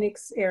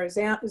 Phoenix,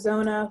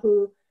 Arizona,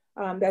 who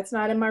that's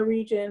not in my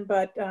region,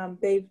 but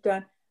they've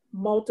done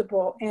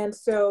multiple. And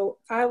so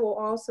I will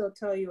also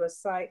tell you a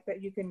site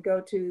that you can go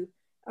to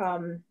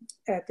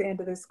at the end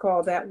of this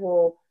call that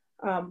will,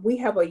 we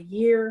have a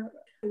year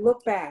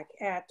look back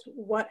at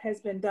what has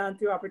been done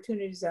through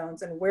opportunity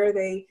zones and where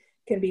they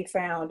can be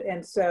found.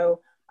 And so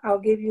I'll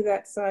give you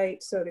that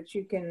site so that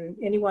you can,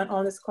 anyone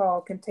on this call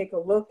can take a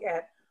look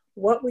at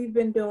what we've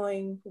been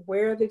doing,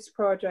 where these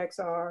projects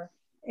are,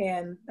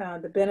 and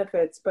the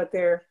benefits. But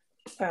they're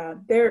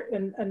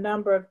in a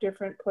number of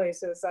different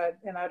places,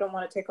 and I don't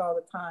want to take all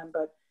the time,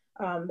 but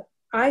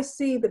I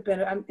see the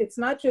benefit. It's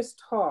not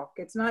just talk.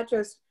 It's not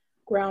just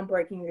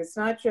groundbreaking. It's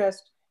not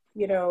just,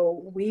 you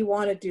know, we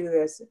want to do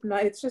this. No,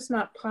 it's just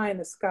not pie in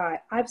the sky.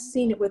 I've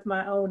seen it with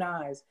my own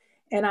eyes,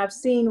 and I've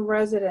seen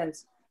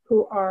residents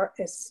who are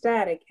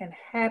ecstatic and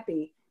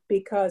happy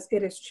because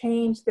it has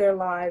changed their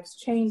lives,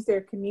 changed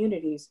their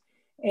communities,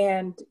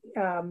 and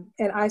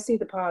I see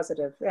the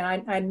positive,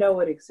 and I know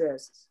it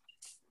exists.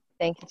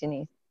 Thank you,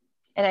 Denise.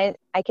 And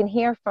I can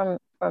hear from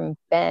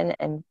Ben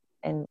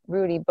and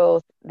Rudy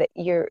both that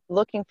you're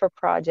looking for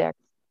projects.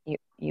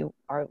 You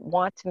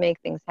want to make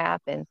things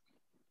happen,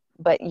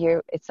 but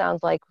it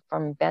sounds like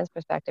from Ben's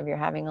perspective, you're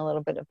having a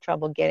little bit of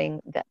trouble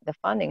getting the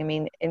funding. I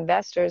mean,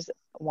 investors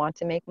want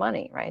to make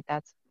money, right?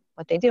 That's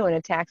what they do, and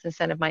a tax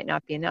incentive might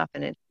not be enough.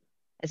 And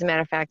as a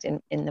matter of fact,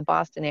 in the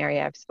Boston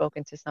area, I've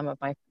spoken to some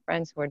of my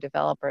friends who are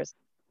developers,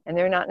 and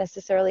they're not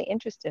necessarily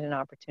interested in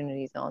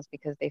opportunity zones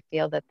because they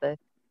feel that the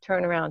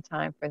turnaround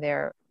time for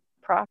their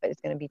profit is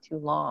going to be too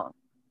long.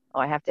 Oh,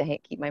 I have to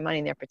keep my money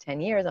in there for 10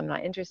 years. I'm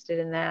not interested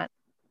in that.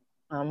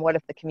 What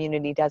if the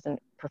community doesn't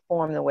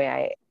perform the way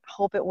I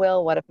hope it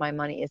will? What if my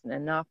money isn't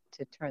enough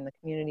to turn the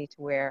community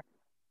to where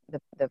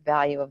the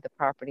value of the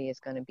property is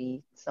going to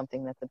be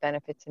something that's a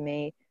benefit to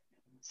me?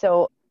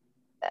 So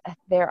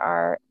there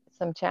are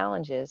some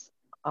challenges,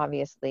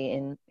 obviously,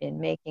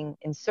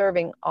 in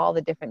serving all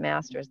the different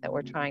masters that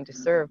we're trying to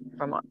serve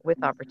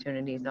with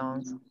opportunity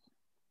zones.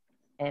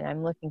 And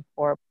I'm looking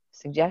for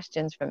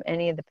suggestions from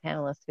any of the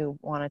panelists who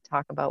want to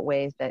talk about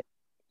ways that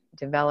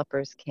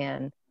developers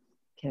can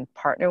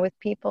partner with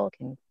people,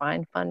 can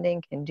find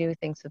funding, can do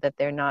things so that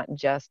they're not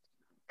just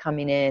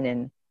coming in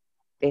and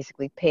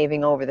basically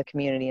paving over the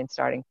community and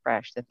starting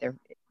fresh, that they're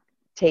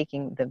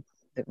taking the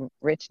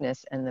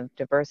richness and the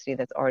diversity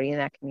that's already in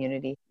that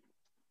community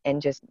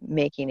and just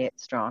making it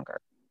stronger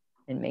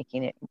and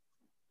making it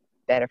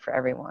better for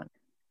everyone.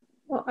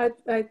 Well,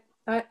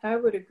 I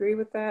would agree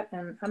with that,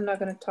 and I'm not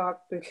going to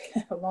talk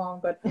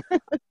long, but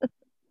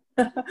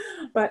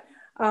but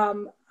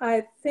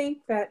I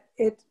think that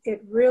it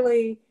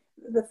really,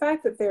 the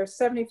fact that there's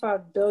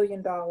 $75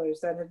 billion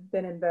that have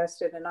been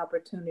invested in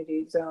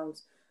opportunity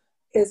zones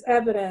is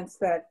evidence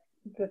that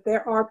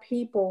there are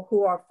people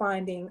who are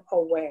finding a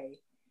way.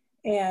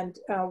 And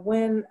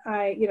when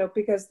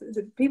because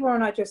the people are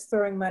not just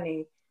throwing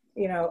money,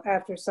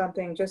 after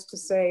something just to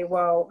say,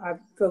 well, I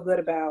feel good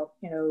about,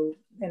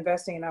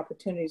 investing in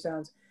opportunity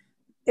zones.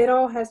 It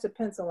all has to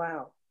pencil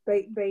out.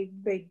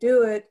 They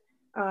do it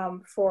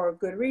for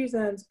good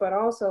reasons, but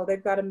also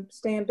they've got to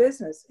stay in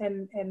business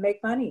and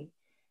make money.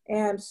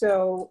 And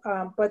so,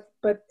 but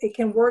it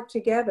can work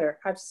together.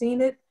 I've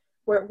seen it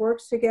where it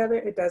works together.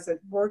 It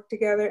doesn't work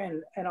together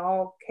in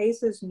all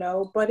cases,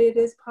 no, but it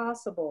is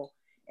possible.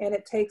 And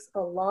it takes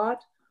a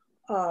lot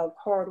of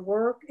hard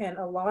work and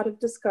a lot of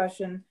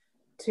discussion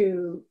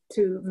to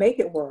make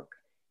it work.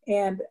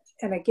 And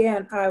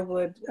again, I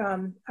would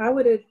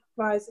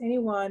advise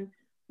anyone,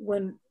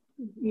 when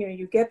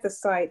you get the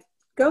site,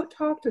 go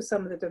talk to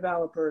some of the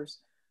developers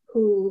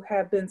who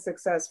have been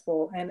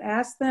successful and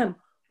ask them,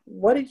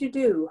 what did you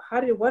do?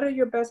 What are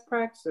your best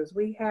practices?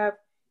 We have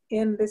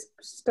in this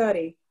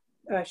study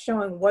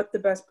showing what the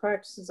best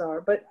practices are.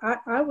 But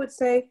I would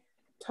say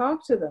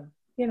talk to them.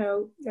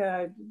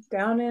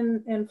 Down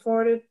in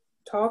Florida,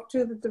 talk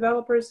to the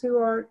developers who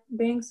are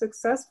being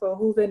successful,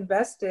 who've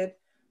invested.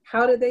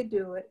 How did they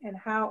do it, and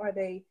how are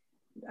they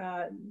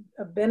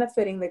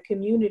benefiting the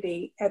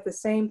community at the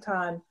same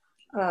time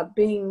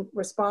being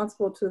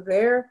responsible to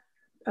their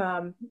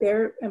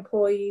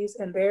employees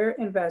and their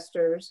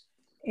investors?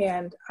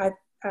 And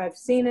I've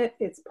seen it.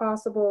 It's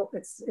possible.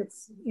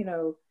 It's you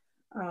know,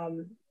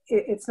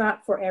 it's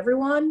not for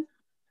everyone,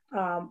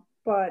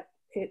 but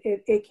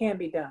it can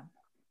be done.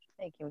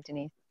 Thank you,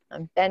 Denise.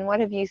 Ben, what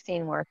have you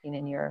seen working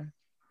in your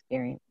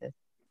experiences?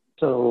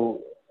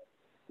 So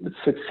the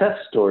success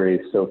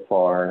stories so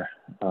far,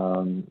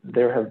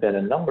 there have been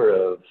a number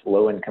of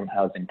low-income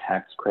housing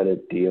tax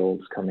credit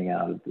deals coming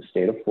out of the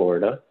state of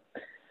Florida.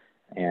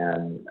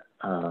 And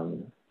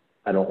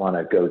I don't want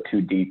to go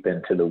too deep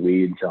into the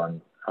weeds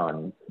on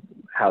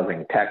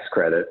housing tax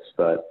credits,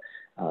 but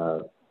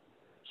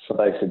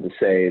suffice it to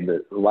say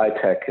that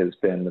LIHTC has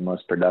been the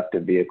most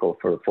productive vehicle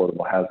for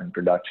affordable housing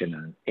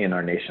production in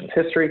our nation's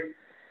history.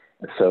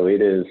 So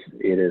it is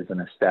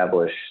an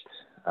established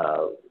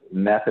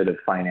method of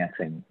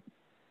financing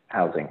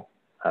housing,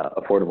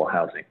 affordable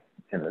housing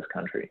in this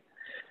country.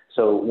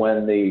 So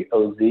when the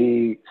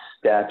OZ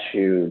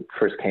statute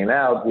first came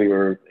out, we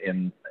were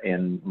in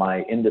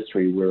my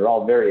industry, we were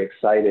all very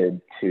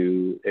excited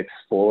to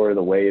explore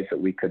the ways that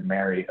we could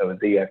marry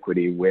OZ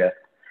equity with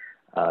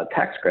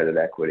tax credit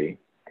equity.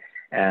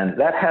 And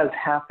that has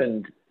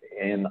happened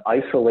in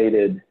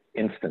isolated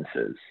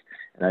instances.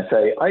 And I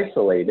say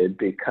isolated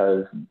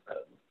because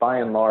by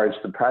and large,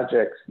 the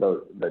projects,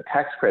 the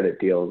tax credit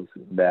deals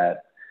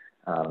that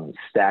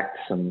stacked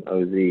some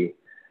OZ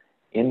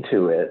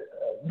into it,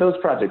 those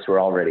projects were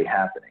already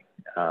happening.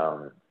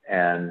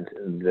 And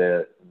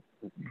the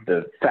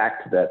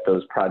fact that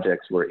those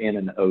projects were in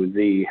an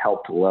OZ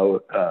helped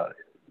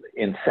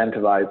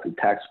incentivize the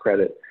tax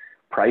credit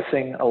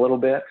pricing a little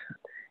bit,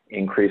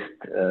 increased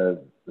the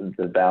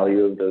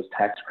value of those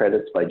tax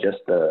credits by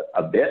just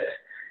a bit.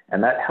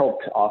 And that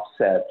helped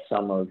offset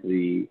some of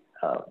the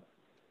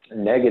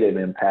negative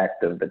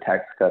impact of the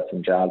Tax Cuts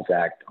and Jobs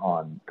Act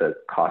on the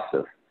cost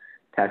of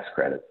tax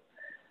credits.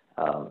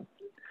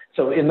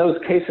 So in those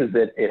cases,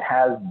 it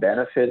has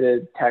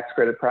benefited tax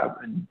credit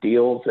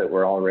deals that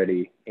were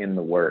already in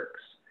the works.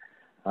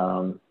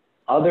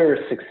 Other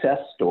success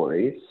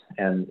stories,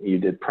 and you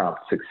did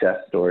prompt success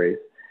stories,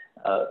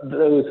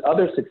 those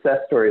other success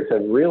stories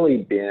have really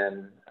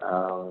been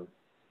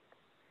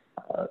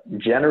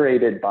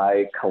generated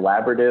by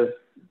collaborative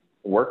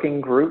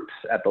working groups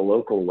at the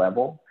local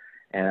level.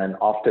 And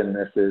often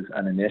this is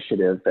an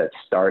initiative that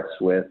starts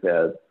with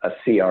a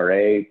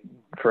CRA,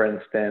 for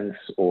instance,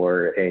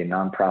 or a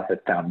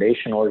nonprofit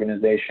foundation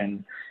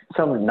organization,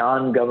 some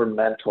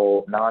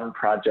non-governmental,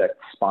 non-project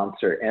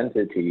sponsor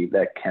entity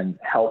that can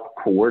help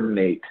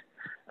coordinate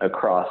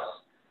across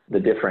the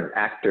different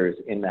actors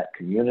in that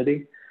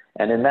community.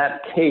 And in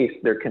that case,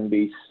 there can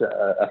be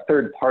a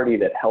third party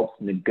that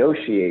helps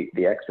negotiate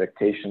the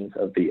expectations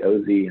of the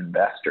OZ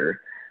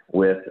investor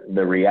with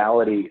the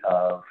reality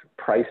of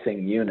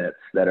pricing units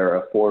that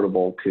are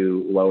affordable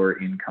to lower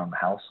income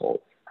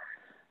households.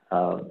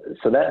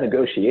 So that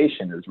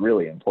negotiation is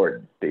really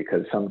important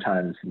because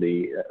sometimes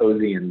the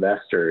OZ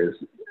investor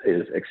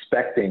is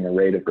expecting a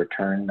rate of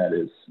return that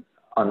is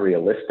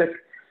unrealistic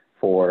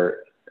for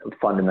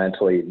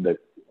fundamentally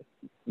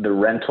the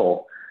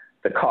rental,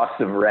 the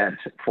cost of rent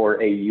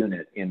for a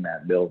unit in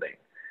that building.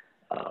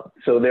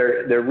 So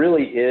there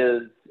really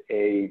is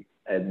a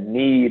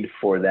need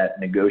for that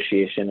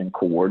negotiation and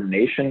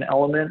coordination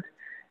element.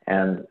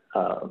 And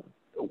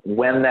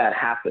when that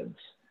happens,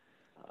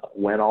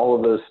 when all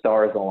of those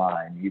stars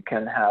align, you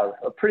can have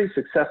a pretty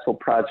successful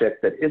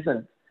project that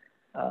isn't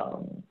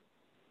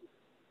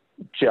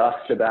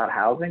just about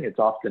housing. It's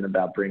often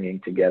about bringing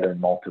together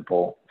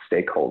multiple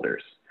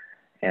stakeholders.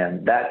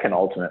 And that can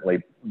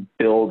ultimately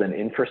build an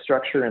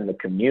infrastructure in the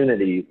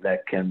community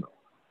that can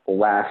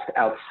last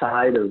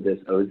outside of this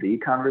OZ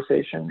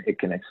conversation. It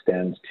can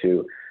extend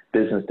to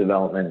business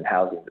development and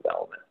housing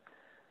development.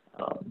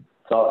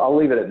 So I'll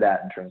leave it at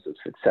that in terms of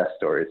success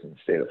stories in the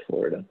state of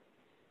Florida.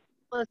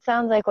 Well, it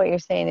sounds like what you're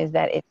saying is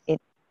that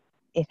it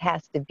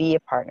has to be a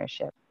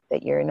partnership,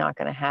 that you're not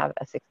going to have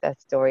a success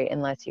story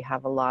unless you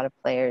have a lot of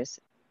players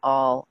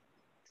all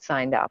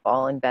signed up,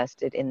 all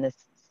invested in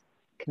this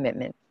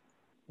commitment.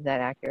 Is that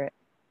accurate?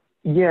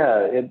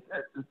 Yeah.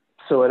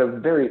 So at a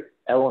very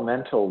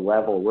elemental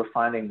level, we're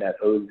finding that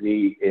OZ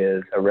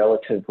is a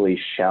relatively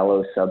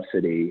shallow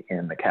subsidy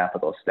in the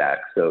capital stack.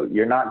 So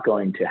you're not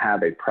going to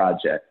have a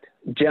project.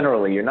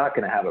 Generally, you're not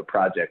going to have a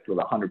project with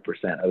 100%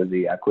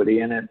 OZ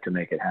equity in it to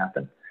make it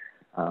happen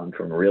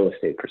from a real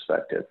estate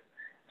perspective.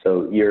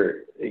 So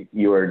it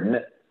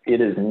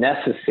is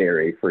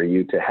necessary for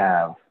you to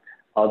have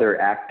other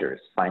actors,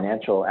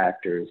 financial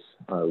actors,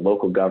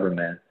 local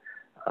government,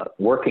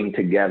 working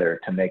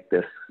together to make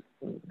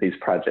these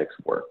projects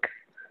work.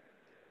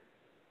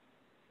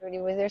 Rudy,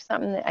 was there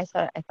something that I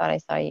thought I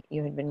saw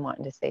you had been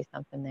wanting to say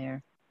something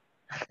there?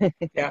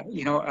 Yeah,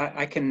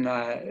 I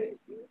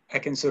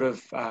can sort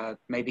of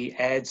maybe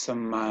add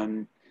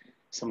some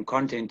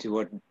content to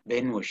what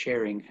Ben was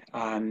sharing.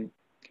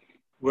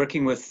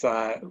 Working with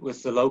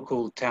the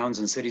local towns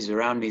and cities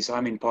around me. So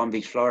I'm in Palm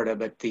Beach, Florida,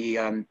 but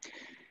the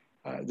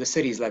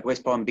cities like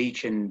West Palm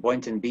Beach and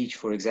Boynton Beach,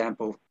 for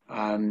example,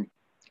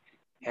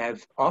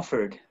 have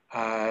offered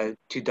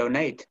to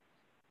donate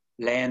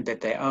land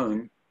that they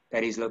own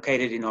that is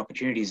located in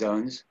opportunity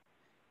zones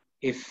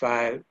if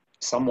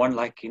someone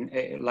like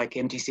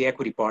MTC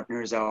Equity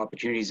Partners, our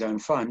Opportunity Zone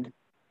Fund,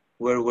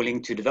 were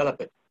willing to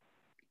develop it.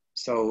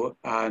 So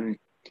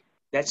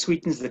that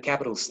sweetens the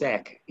capital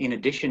stack, in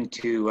addition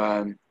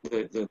to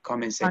the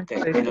comments that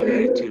Ben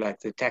alluded to, like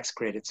the tax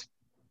credits,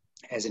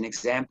 as an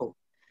example.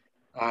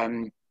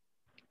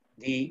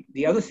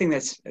 The other thing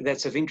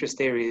that's of interest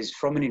there is,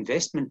 from an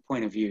investment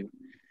point of view,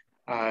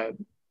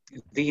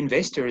 the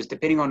investors,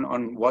 depending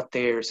on what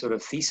their sort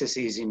of thesis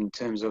is in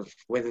terms of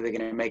whether they're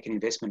going to make an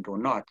investment or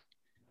not,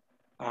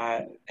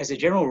 as a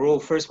general rule,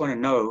 first want to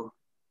know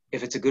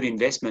if it's a good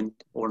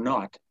investment or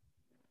not.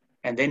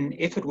 And then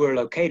if it were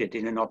located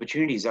in an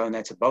opportunity zone,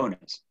 that's a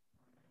bonus,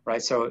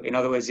 right? So in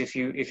other words, if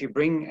you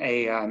bring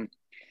a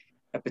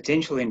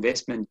potential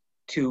investment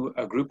to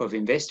a group of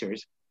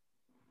investors,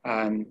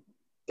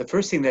 the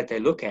first thing that they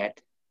look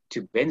at,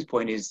 to Ben's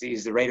point, is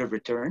the rate of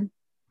return.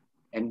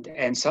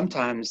 And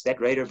sometimes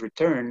that rate of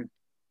return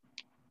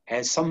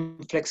has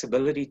some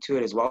flexibility to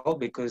it as well,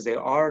 because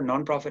there are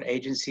nonprofit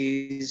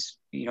agencies,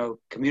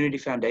 community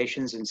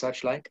foundations and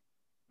such like.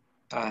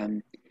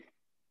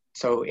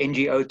 So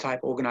NGO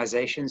type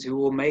organizations who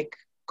will make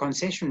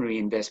concessionary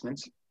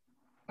investments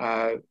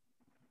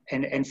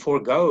and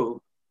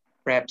forego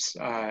perhaps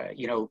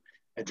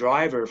a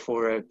driver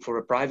for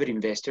a private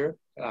investor,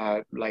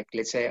 like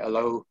let's say a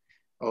low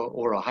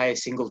or a high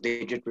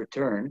single-digit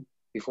return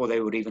before they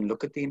would even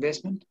look at the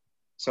investment.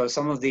 So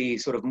some of the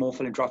sort of more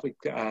philanthropic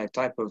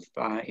type of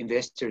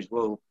investors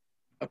will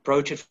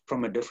approach it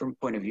from a different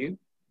point of view.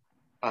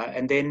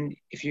 And then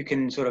if you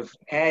can sort of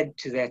add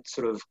to that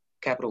sort of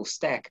capital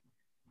stack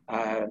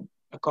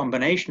a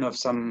combination of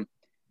some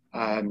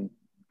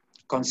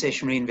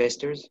concessionary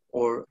investors,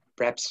 or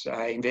perhaps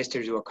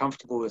investors who are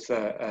comfortable with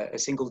a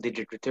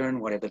single-digit return,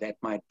 whatever that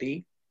might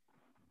be,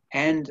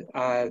 and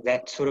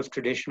that sort of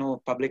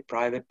traditional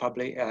public-private,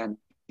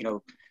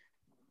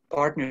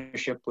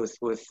 partnership with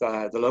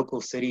the local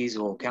cities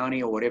or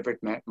county or whatever it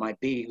might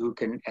be, who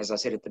can, as I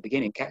said at the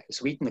beginning,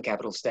 sweeten the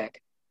capital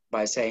stack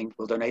by saying,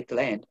 we'll donate the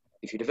land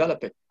if you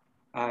develop it.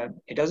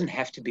 It doesn't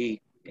have to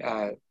be,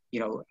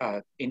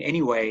 in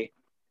any way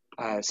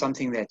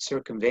something that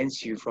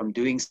circumvents you from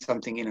doing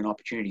something in an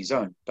opportunity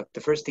zone. But the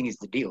first thing is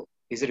the deal.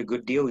 Is it a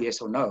good deal,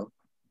 yes or no?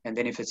 And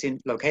then if it's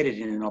located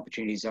in an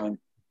opportunity zone,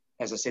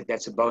 as I said,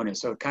 that's a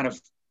bonus. So it kind of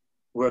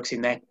works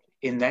in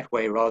that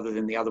way rather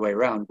than the other way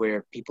around,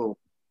 where people,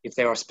 if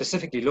they are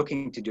specifically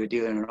looking to do a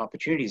deal in an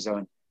opportunity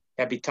zone,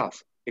 that'd be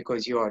tough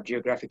because you are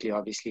geographically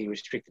obviously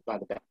restricted by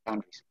the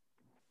boundaries.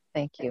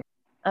 Thank you.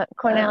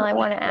 Cornell, I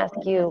want to ask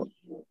you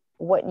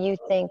what you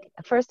think.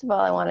 First of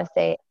all, I want to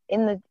say,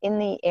 in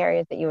the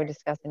areas that you were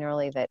discussing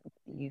earlier, that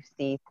you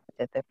see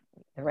that the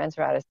rents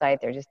are out of sight,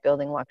 they're just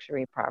building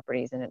luxury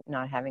properties and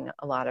not having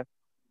a lot of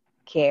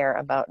care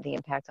about the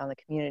impact on the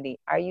community.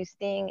 Are you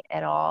seeing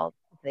at all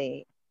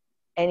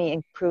any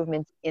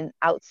improvements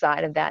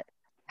outside of that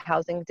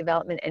housing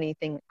development,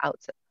 anything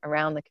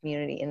around the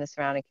community, in the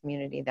surrounding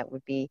community, that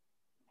would be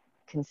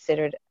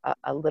considered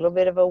a little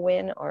bit of a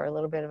win or a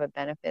little bit of a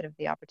benefit of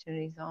the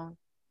opportunity zone?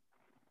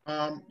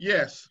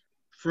 Yes.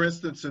 For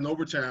instance, in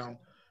Overtown,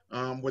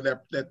 where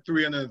that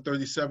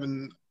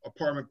 337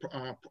 apartment,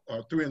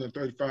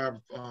 335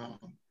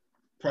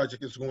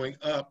 project is going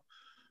up,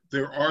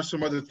 there are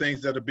some other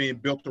things that are being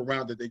built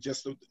around it. They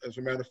just, as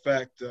a matter of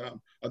fact,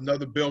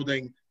 another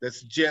building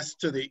that's just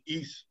to the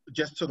east,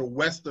 just to the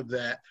west of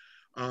that,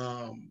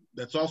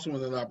 that's also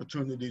in an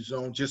opportunity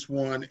zone, just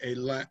won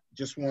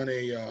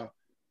a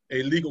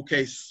legal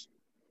case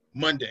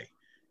Monday,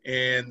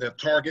 and the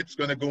Target's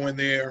going to go in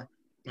there.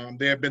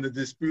 They have been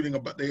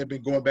they have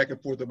been going back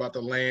and forth about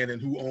the land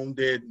and who owned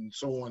it and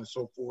so on and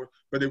so forth,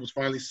 but it was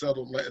finally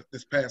settled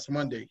this past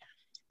Monday.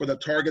 But the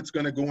Target's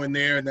going to go in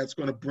there, and that's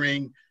going to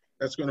bring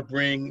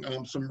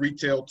some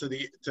retail to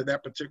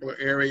that particular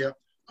area.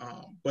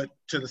 But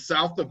to the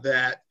south of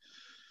that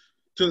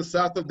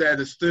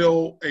is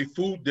still a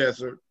food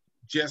desert,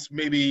 just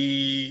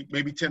maybe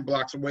 10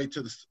 blocks away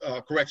to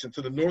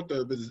the north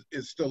of it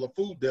is still a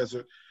food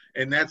desert.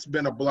 And that's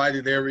been a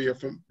blighted area.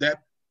 From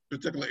that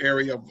particular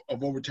area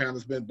of Overtown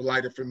has been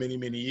blighted for many,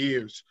 many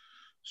years.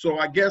 So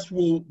I guess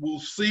we'll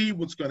see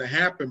what's going to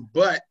happen.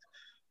 But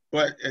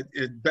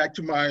back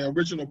to my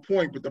original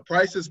point, with the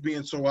prices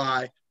being so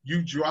high,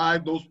 you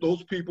drive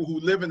those people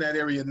who live in that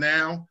area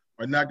now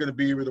are not going to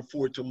be able to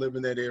afford to live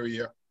in that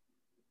area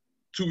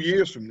 2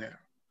 years from now.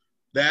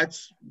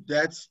 That's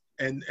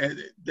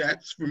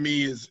for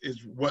me is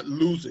what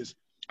loses.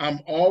 I'm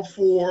all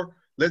for,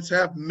 let's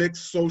have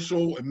mixed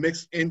social and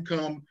mixed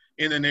income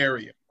in an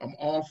area. I'm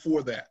all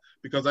for that,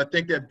 because I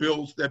think that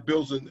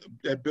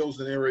builds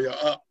an area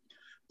up,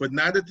 but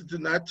not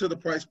to the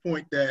price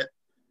point that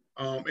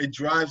it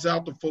drives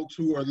out the folks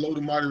who are low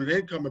to moderate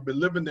income, have been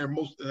living there,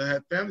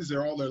 had families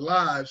there all their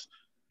lives,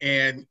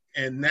 and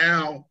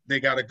now they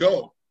got to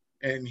go.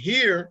 And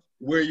here,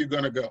 where are you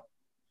going to go?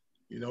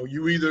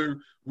 You either,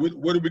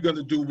 what are we going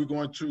to do? We're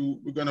going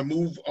to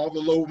move all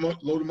the low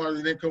to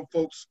moderate income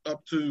folks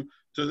up to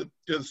the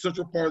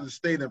central part of the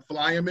state and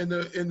fly them in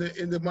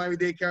the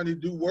Miami-Dade County to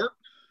do work,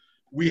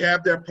 we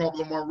have that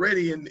problem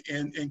already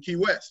in Key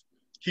West.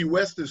 Key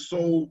West is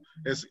so,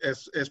 as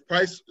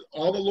price,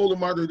 all the low to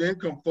moderate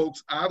income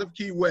folks out of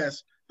Key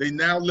West, they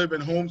now live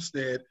in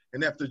Homestead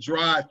and have to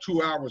drive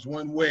 2 hours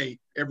one way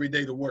every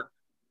day to work.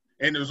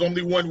 And there's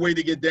only one way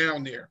to get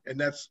down there,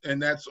 and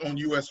that's on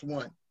US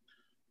 1.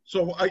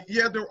 So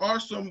yeah, there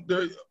are some,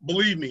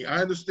 believe me,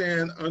 I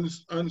understand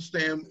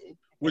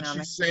what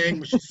she's saying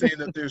when she's saying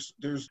that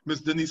there's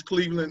Ms. Denise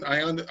Cleveland.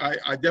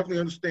 I definitely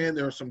understand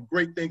there are some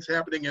great things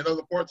happening in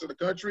other parts of the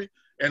country,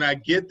 and I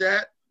get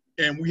that.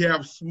 And we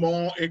have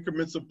small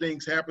increments of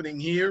things happening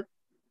here.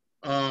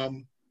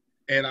 And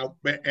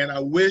I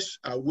wish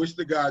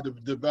to God the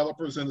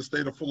developers in the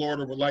state of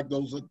Florida were like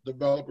those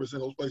developers in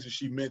those places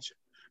she mentioned.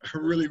 I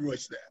really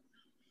wish that.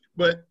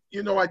 But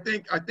you know, I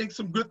think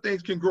some good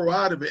things can grow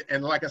out of it.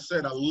 And like I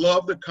said, I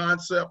love the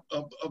concept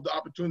of the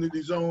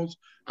opportunity zones.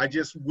 I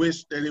just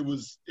wish that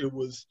it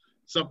was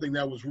something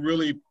that was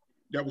really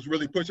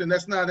pushed. And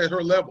that's not at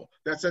her level.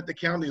 That's at the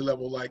county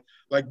level.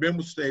 Like Ben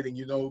was stating,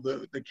 you know,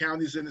 the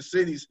counties and the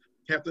cities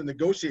have to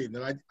negotiate.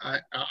 And I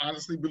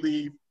honestly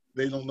believe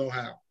they don't know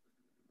how.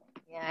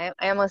 Yeah,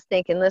 I almost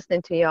think in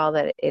listening to y'all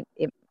that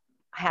it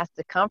has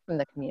to come from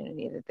the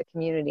community, that the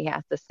community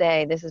has to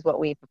say, this is what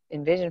we've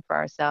envisioned for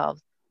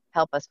ourselves,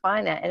 help us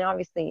find that. And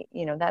obviously,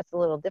 you know, that's a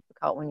little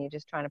difficult when you're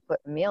just trying to put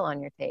a meal on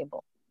your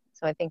table.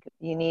 So I think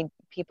you need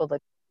people to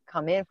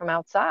come in from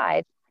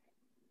outside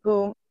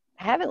who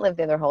haven't lived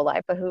there their whole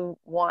life, but who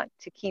want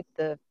to keep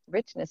the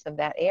richness of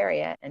that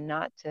area and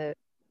not to,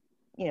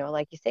 you know,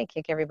 like you say,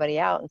 kick everybody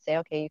out and say,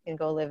 okay, you can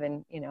go live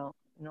in, you know,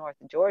 north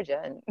of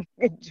Georgia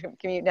and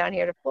commute down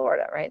here to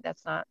Florida, right?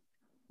 That's not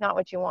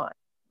what you want.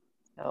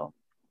 So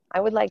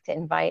I would like to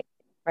invite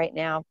right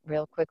now,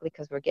 real quickly,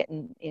 because we're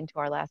getting into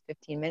our last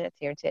 15 minutes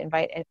here, to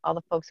invite all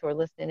the folks who are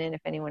listening in,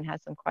 if anyone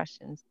has some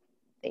questions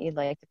that you'd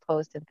like to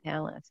pose to the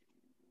panelists.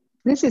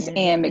 This is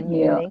Ann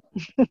McNeil.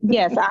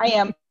 Yes, I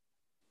am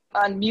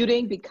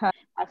unmuting because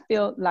I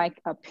feel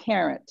like a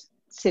parent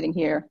sitting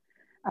here.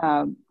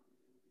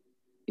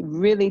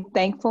 Really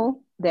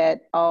thankful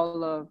that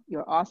all of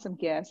your awesome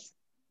guests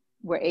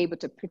were able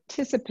to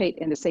participate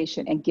in the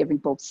session and giving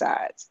both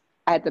sides.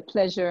 I had the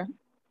pleasure,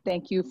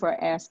 thank you for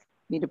asking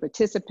me to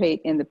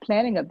participate in the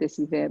planning of this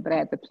event, but I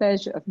had the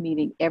pleasure of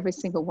meeting every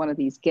single one of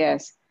these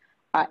guests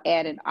at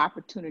an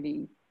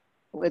opportunity.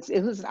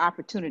 It was an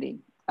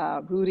opportunity.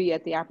 Rudy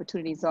at the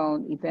Opportunity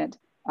Zone event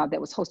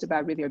that was hosted by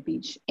Riviera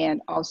Beach,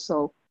 and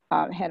also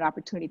had an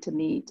opportunity to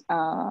meet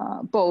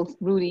both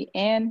Rudy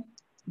and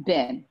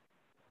Ben,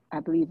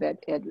 I believe at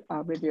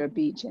Riviera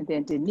Beach, and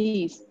then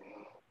Denise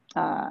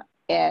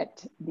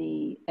at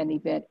an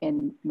event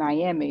in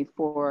Miami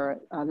for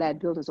Lad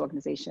Builders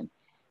Organization.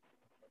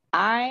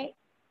 I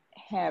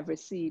have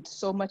received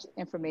so much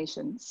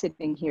information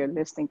sitting here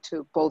listening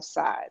to both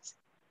sides.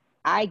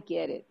 I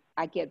get it.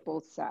 I get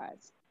both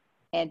sides.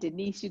 And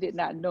Denise, you did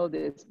not know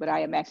this, but I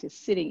am actually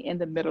sitting in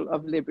the middle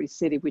of Liberty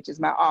City, which is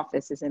my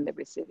office is in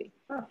Liberty City.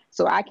 Oh.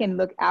 So I can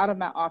look out of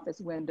my office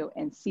window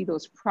and see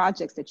those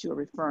projects that you're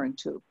referring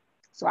to.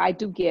 So I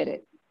do get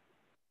it.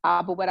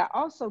 But what I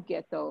also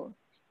get, though,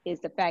 is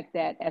the fact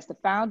that as the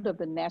founder of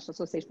the National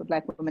Association for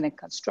Black Women in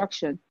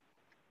Construction,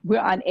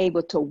 we're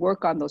unable to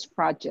work on those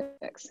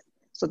projects.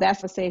 So that's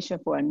a conversation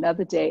for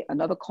another day,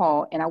 another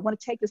call. And I want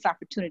to take this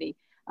opportunity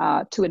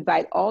to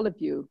invite all of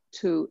you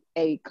to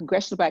a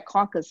Congressional Black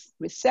Caucus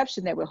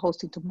reception that we're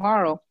hosting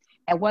tomorrow.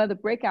 And one of the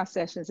breakout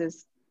sessions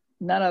is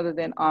none other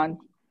than on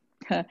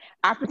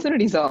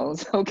opportunity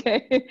zones,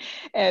 okay?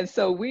 And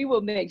so we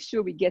will make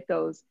sure we get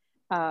those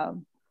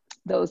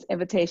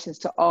invitations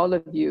to all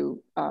of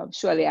you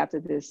shortly after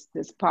this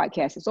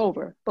podcast is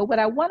over. But what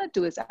I want to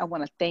do is I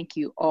want to thank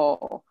you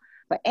all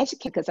for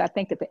educating, because I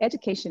think that the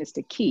education is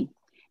the key.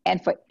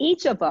 And for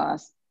each of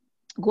us,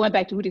 going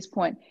back to Rudy's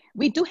point,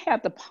 we do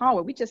have the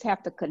power. We just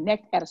have to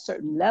connect at a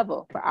certain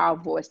level for our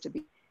voice to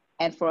be,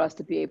 and for us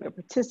to be able to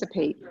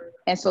participate.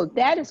 And so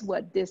that is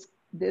what this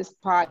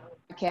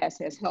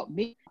podcast has helped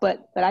me.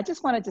 But I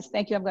just want to just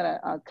thank you. I'm going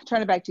to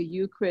turn it back to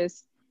you,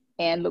 Chris,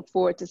 and look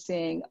forward to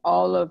seeing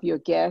all of your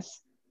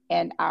guests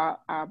and our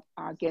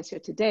guests here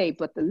today.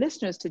 But the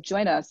listeners to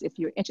join us, if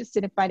you're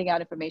interested in finding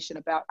out information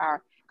about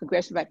our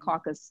Congressional Black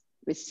Caucus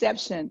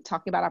reception,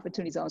 talking about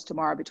opportunity zones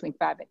tomorrow between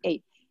 5 and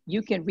 8,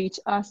 you can reach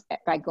us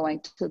by going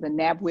to the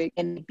NABWIC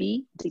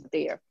NB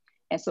there.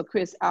 And so,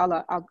 Chris,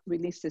 I'll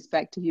release this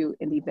back to you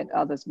in the event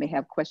others may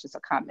have questions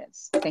or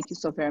comments. Thank you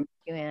so very much.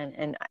 Thank you, Ann.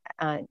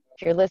 And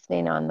if you're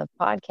listening on the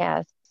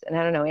podcast, and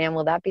I don't know, Ann,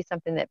 will that be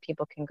something that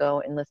people can go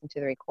and listen to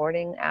the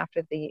recording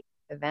after the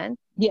event?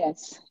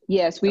 Yes,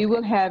 we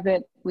will have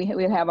it.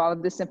 We'll have all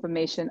of this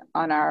information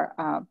on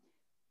our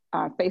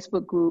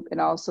Facebook group,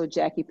 and also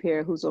Jackie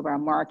Perry, who's over our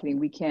marketing.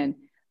 We can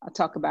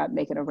talk about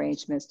making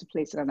arrangements to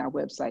place it on our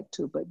website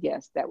too. But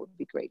yes, that would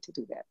be great to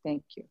do that.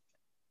 Thank you.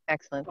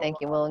 Excellent, thank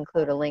you. We'll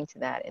include a link to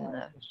that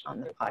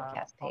on the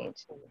podcast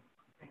page.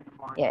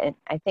 Yeah, and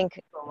I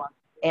think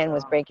Ann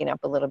was breaking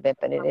up a little bit,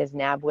 but it is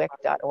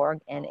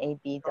nabwic.org,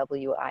 NABWIC.org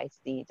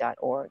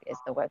is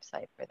the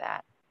website for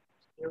that.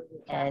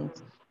 And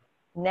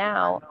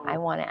Now I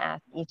want to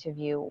ask each of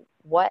you,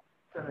 what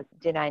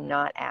did I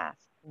not ask?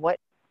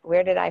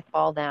 Where did I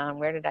fall down?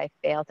 Where did I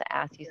fail to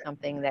ask you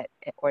something that,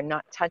 or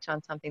not touch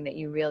on something that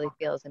you really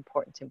feel is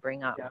important to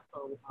bring up?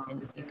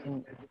 And you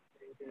can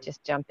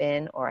just jump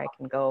in, or I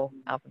can go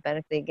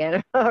alphabetically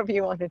again, however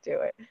you want to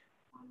do it.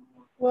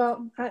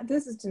 Well,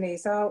 this is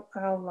Denise. I'll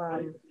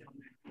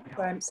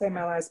say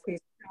my last piece.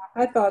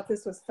 I thought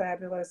this was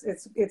fabulous.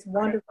 It's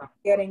wonderful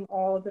getting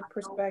all of the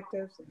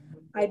perspectives.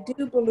 I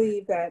do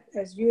believe that,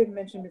 as you had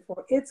mentioned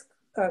before, it's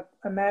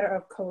a matter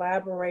of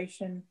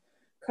collaboration,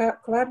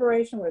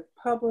 collaboration with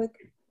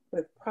public,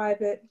 with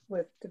private,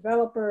 with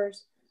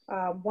developers.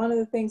 One of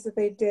the things that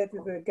they did,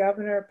 that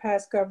the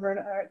past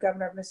governor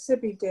of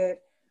Mississippi did,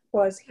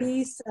 was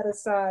he set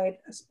aside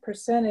a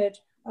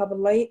percentage of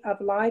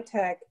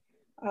LIHTC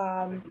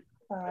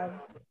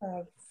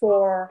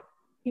for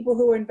people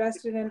who are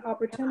invested in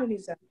opportunity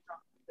zones.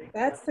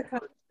 That's the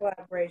kind of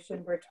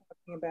collaboration we're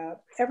talking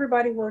about.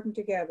 Everybody working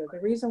together. The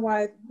reason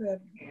why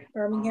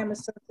Birmingham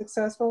is so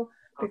successful,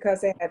 because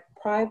they had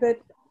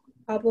private,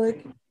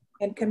 public,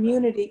 and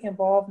community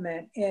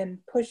involvement in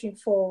pushing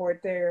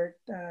forward their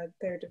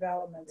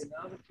developments.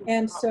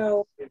 And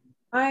so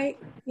I,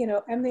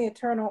 am the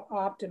eternal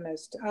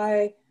optimist.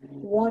 I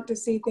want to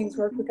see things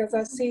work because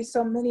I see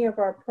so many of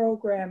our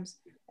programs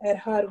at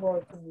HUD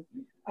working,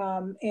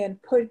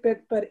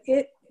 but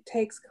it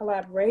takes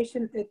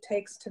collaboration, it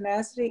takes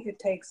tenacity, it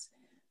takes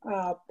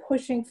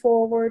pushing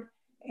forward,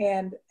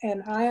 and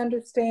I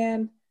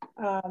understand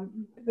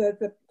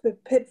the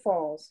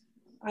pitfalls.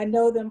 I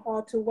know them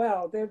all too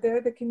well. They're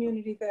the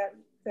community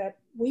that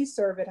we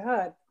serve at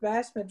HUD.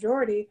 Vast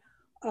majority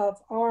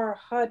of our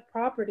HUD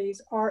properties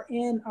are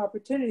in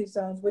opportunity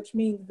zones, which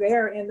means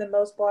they're in the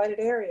most blighted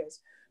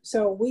areas.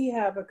 So we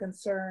have a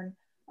concern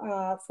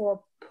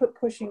for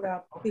pushing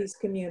up these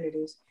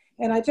communities.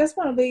 And I just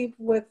want to leave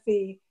with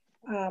the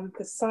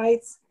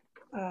sites,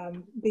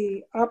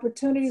 the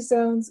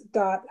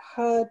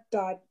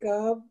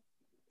opportunityzones.hud.gov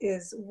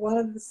is one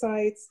of the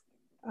sites,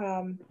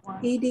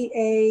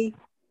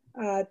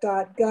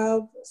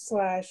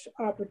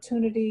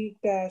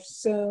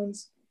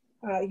 eda.gov/opportunity-zones,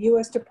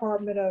 U.S.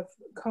 Department of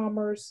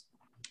Commerce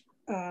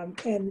and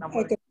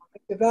Economic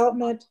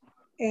Development,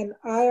 and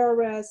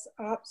IRS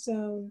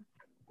OpZone,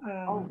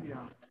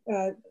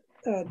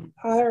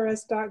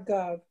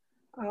 irs.gov.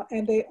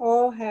 And they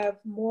all have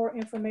more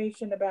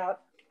information about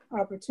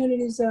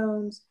opportunity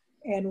zones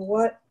and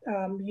what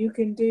you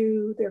can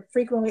do. They're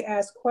frequently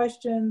asked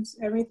questions,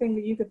 everything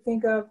that you could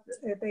think of,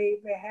 they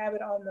have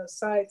it on those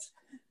sites.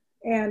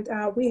 And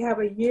we have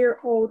a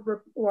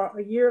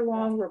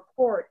year-long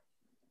report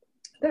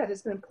that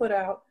has been put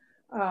out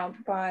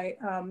by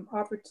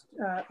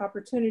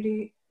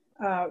Opportunity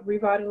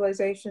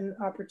Revitalization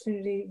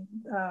Opportunity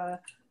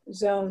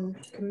Zone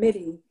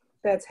Committee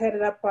that's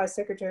headed up by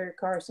Secretary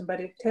Carson,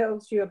 but it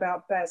tells you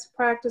about best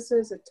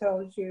practices, it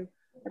tells you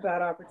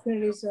about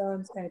opportunity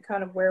zones and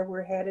kind of where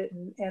we're headed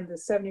and the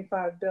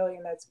 $75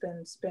 billion that's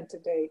been spent to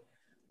date.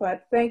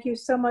 But thank you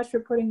so much for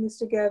putting this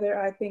together.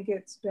 I think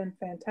it's been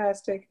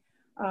fantastic.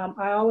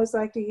 I always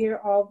like to hear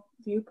all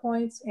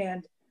viewpoints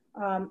and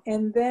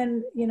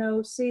then,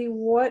 see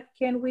what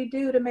can we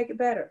do to make it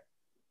better.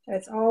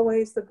 That's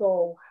always the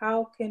goal.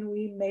 How can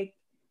we make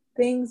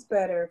things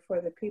better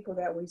for the people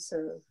that we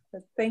serve?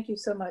 But thank you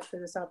so much for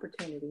this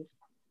opportunity.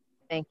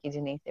 Thank you,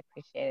 Denise. I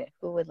appreciate it.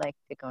 Who would like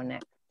to go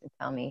next and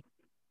tell me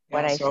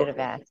what I should have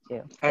asked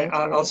you?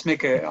 I'll just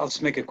make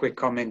a quick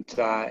comment,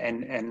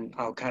 and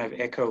I'll kind of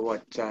echo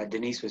what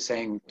Denise was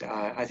saying.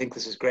 I think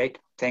this is great.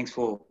 Thanks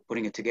for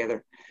putting it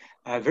together.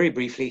 Very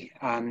briefly,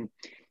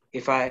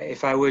 if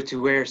I were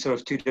to wear sort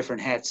of two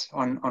different hats,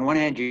 on one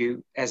hand,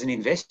 you as an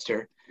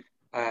investor,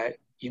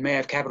 you may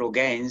have capital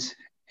gains,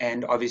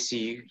 and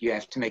obviously you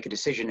have to make a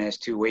decision as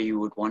to where you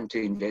would want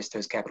to invest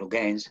those capital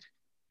gains,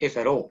 if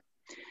at all.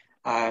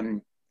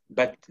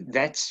 But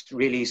that's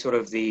really sort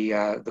of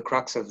the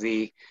crux of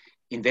the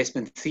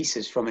investment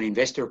thesis from an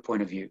investor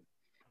point of view.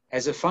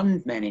 As a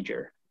fund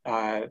manager,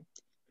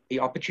 the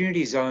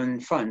opportunity zone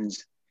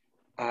funds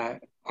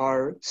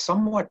are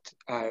somewhat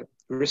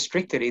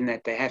restricted in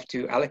that they have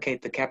to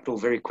allocate the capital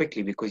very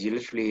quickly, because you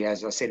literally,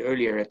 as I said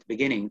earlier at the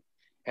beginning,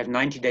 have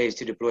 90 days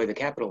to deploy the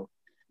capital.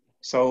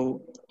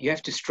 So you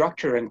have to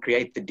structure and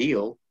create the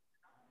deal.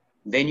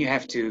 Then you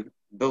have to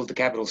build the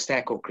capital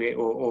stack or create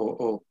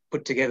or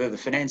put together the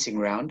financing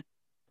round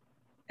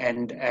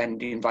and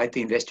invite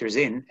the investors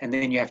in, and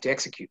then you have to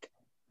execute,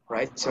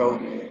 right? So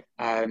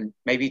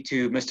maybe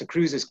to Mr.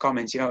 Cruz's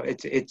comments,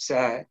 it's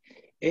a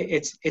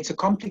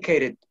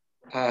complicated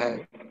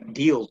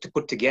deal to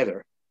put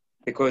together,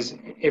 because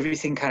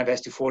everything kind of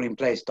has to fall in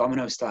place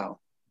domino style,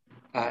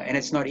 and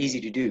it's not easy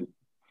to do.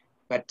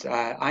 But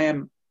I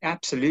am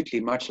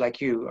absolutely, much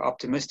like you,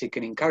 optimistic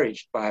and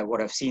encouraged by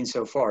what I've seen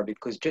so far,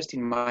 because just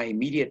in my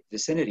immediate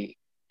vicinity,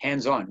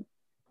 hands-on,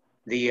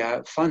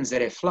 the funds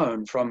that have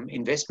flown from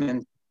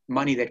investment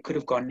money that could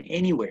have gone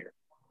anywhere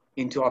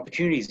into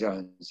opportunity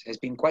zones has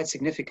been quite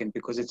significant,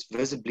 because it's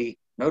visibly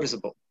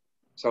noticeable.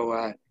 So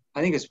I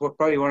think it's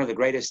probably one of the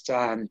greatest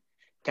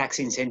tax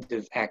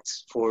incentive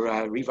acts for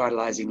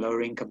revitalizing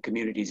lower income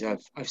communities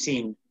I've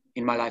seen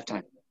in my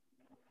lifetime.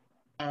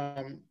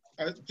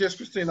 Just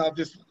Christine, I'll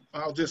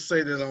just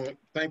say that I'm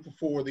thankful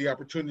for the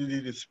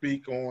opportunity to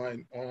speak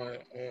on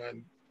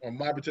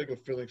my particular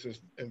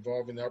feelings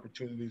involving the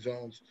opportunity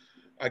zones.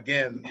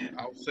 Again,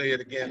 I'll say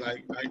it again.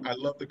 I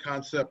love the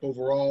concept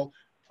overall.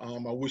 I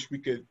wish we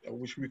could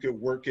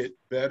work it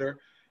better.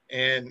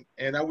 And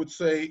I would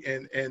say,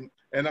 and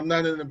I'm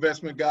not an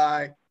investment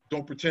guy.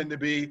 Don't pretend to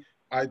be.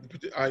 I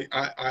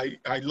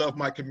love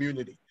my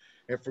community,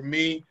 and for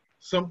me,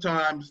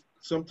 sometimes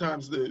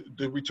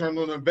the return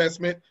on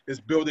investment is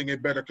building a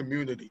better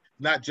community,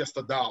 not just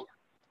a dollar,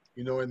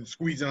 and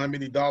squeezing how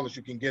many dollars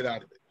you can get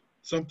out of it.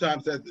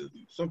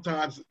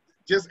 Sometimes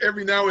just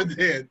every now and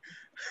then,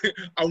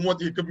 I want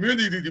the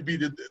community to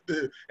be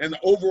and the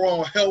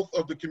overall health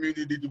of the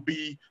community to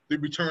be the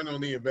return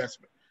on the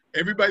investment.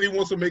 Everybody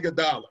wants to make a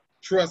dollar.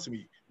 Trust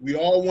me, we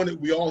all want it.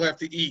 We all have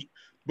to eat,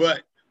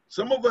 but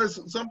some of us,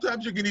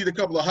 sometimes you can eat a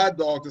couple of hot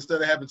dogs instead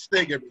of having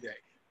steak every day.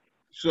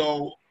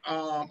 So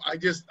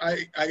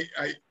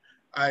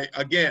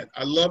again,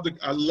 I love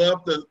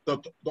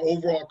the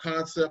overall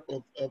concept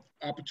of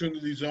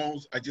opportunity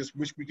zones. I just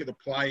wish we could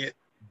apply it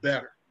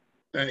better.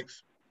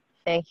 Thanks.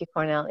 Thank you,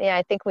 Cornell. Yeah,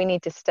 I think we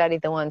need to study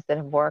the ones that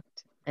have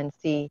worked and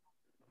see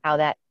how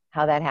that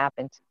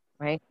happened,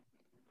 right?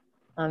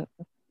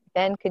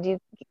 Ben, could you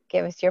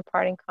give us your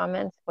parting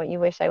comments, what you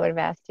wish I would have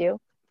asked you?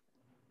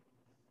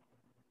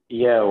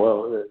 Yeah,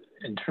 well,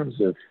 in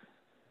terms of,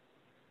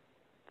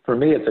 for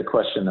me, it's a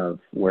question of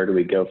where do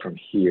we go from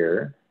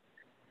here?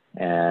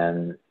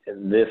 And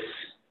this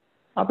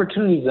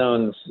opportunity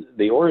zones,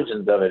 the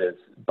origins of it is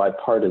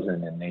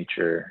bipartisan in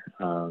nature.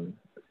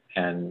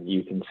 And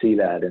you can see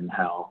that in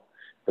how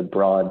the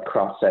broad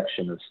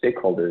cross-section of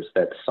stakeholders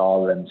that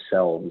saw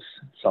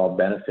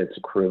benefits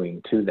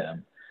accruing to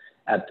them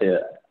at the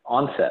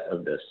onset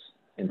of this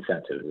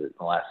incentive in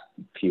the last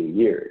few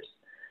years.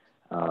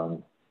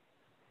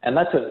 And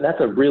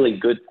that's a really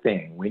good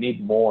thing. We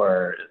need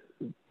more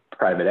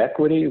private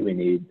equity. We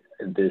need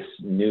this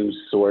new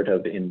sort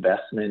of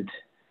investment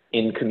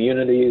in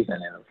communities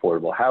and in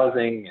affordable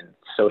housing and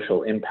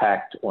social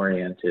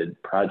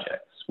impact-oriented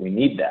projects. We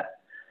need that.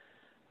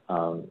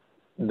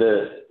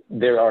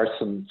 There are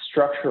some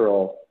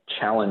structural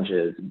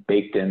challenges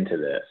baked into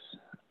this.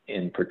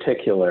 In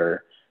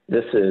particular,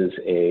 this is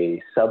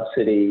a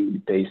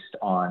subsidy based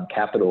on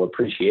capital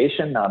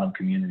appreciation, not on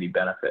community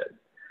benefit.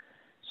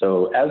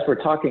 So as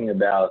we're talking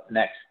about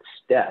next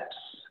steps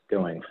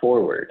going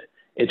forward,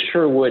 it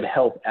sure would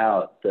help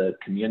out the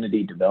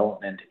community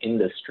development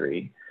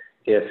industry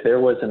if there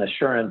was an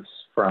assurance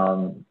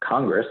from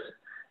Congress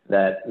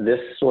that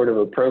this sort of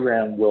a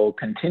program will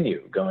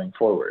continue going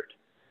forward.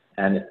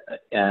 And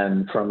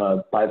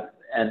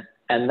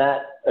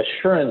that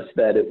assurance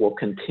that it will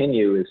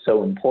continue is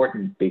so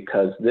important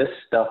because this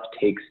stuff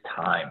takes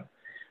time.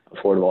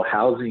 Affordable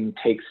housing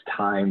takes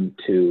time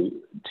to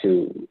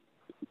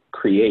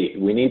create.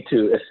 We need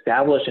to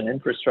establish an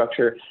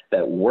infrastructure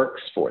that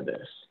works for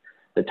this.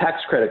 The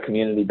tax credit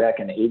community back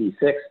in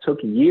 '86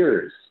 took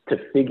years to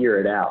figure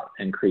it out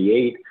and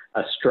create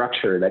a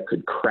structure that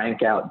could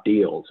crank out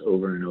deals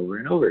over and over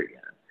and over again.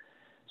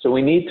 So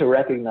we need to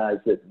recognize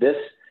that this,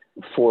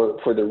 for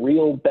the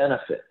real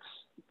benefits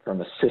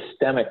from a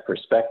systemic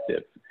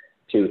perspective,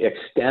 to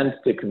extend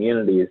to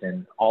communities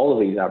in all of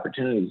these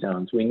opportunity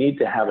zones, we need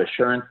to have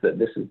assurance that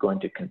this is going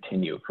to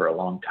continue for a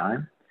long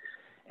time.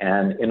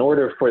 And in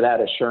order for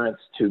that assurance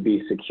to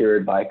be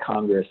secured by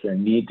Congress, there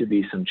need to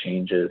be some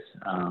changes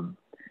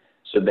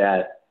so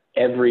that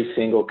every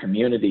single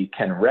community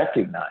can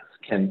recognize,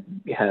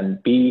 can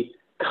be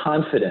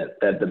confident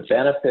that the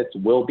benefits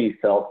will be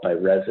felt by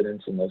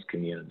residents in those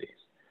communities.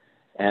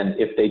 And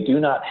if they do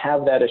not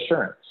have that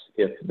assurance,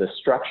 if the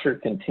structure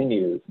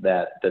continues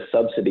that the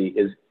subsidy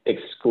is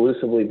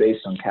exclusively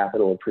based on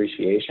capital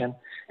appreciation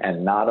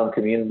and not on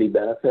community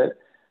benefit,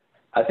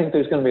 I think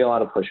there's going to be a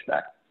lot of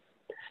pushback.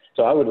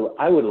 So I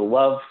would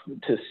love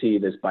to see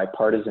this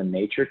bipartisan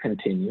nature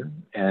continue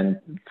and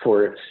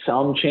for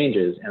some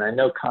changes, and I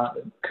know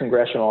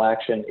congressional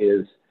action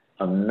is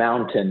a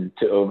mountain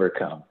to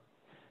overcome,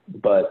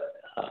 but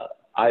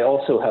I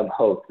also have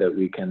hope that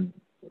we can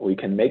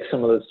make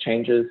some of those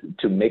changes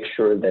to make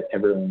sure that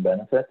everyone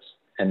benefits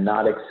and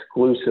not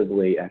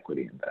exclusively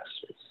equity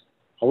investors.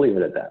 I'll leave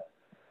it at that.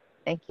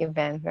 Thank you,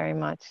 Ben, very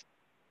much.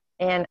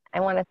 And I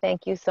want to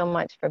thank you so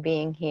much for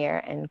being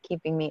here and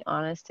keeping me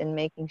honest and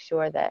making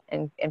sure that,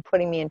 and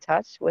putting me in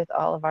touch with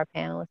all of our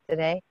panelists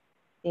today.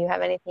 Do you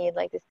have anything you'd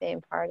like to say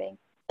in parting?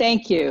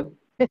 Thank you.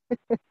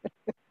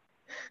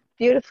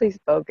 Beautifully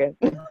spoken.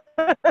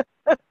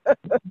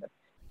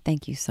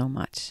 Thank you so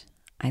much.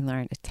 I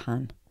learned a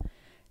ton.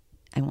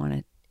 I want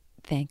to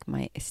thank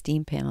my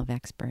esteemed panel of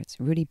experts,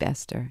 Rudy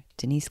Bester,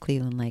 Denise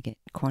Cleveland-Leggett,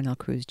 Cornell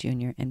Cruz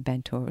Jr., and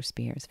Ben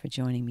Toro-Spears for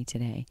joining me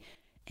today.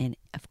 And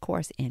of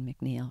course, Ann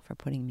McNeil for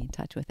putting me in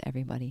touch with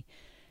everybody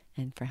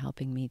and for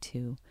helping me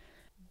to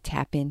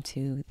tap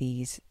into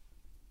these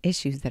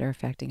issues that are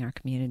affecting our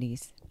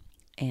communities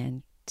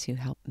and to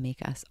help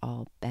make us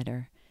all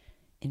better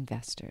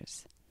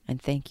investors. And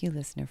thank you,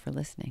 listener, for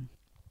listening.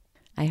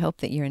 I hope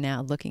that you're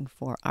now looking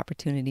for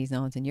opportunity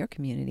zones in your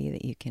community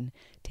that you can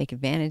take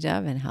advantage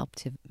of and help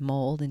to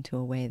mold into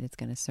a way that's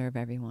going to serve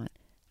everyone.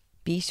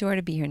 Be sure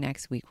to be here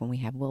next week when we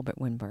have Wilbert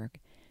Winberg.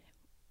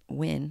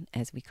 Win,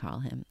 as we call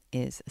him,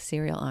 is a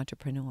serial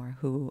entrepreneur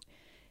who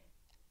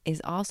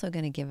is also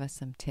going to give us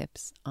some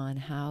tips on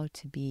how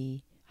to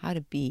be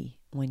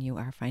when you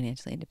are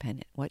financially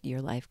independent, what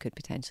your life could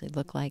potentially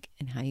look like,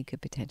 and how you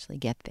could potentially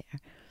get there.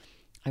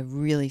 A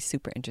really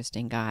super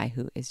interesting guy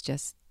who is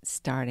just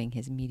starting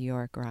his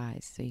meteoric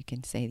rise. So you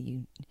can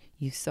say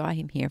you saw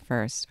him here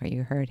first, or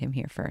you heard him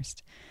here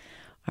first.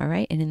 All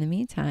right. And in the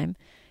meantime,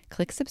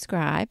 click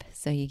subscribe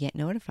so you get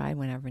notified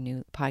whenever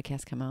new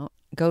podcasts come out.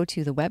 Go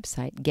to the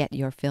website,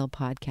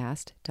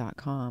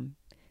 getyourfillpodcast.com,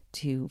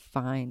 to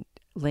find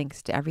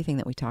links to everything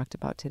that we talked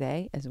about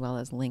today, as well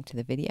as link to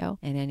the video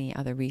and any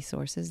other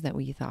resources that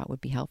we thought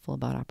would be helpful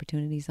about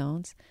opportunity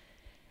zones.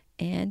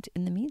 And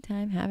in the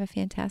meantime, have a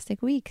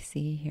fantastic week. See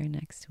you here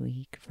next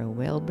week for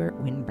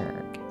Wilbert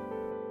Winberg.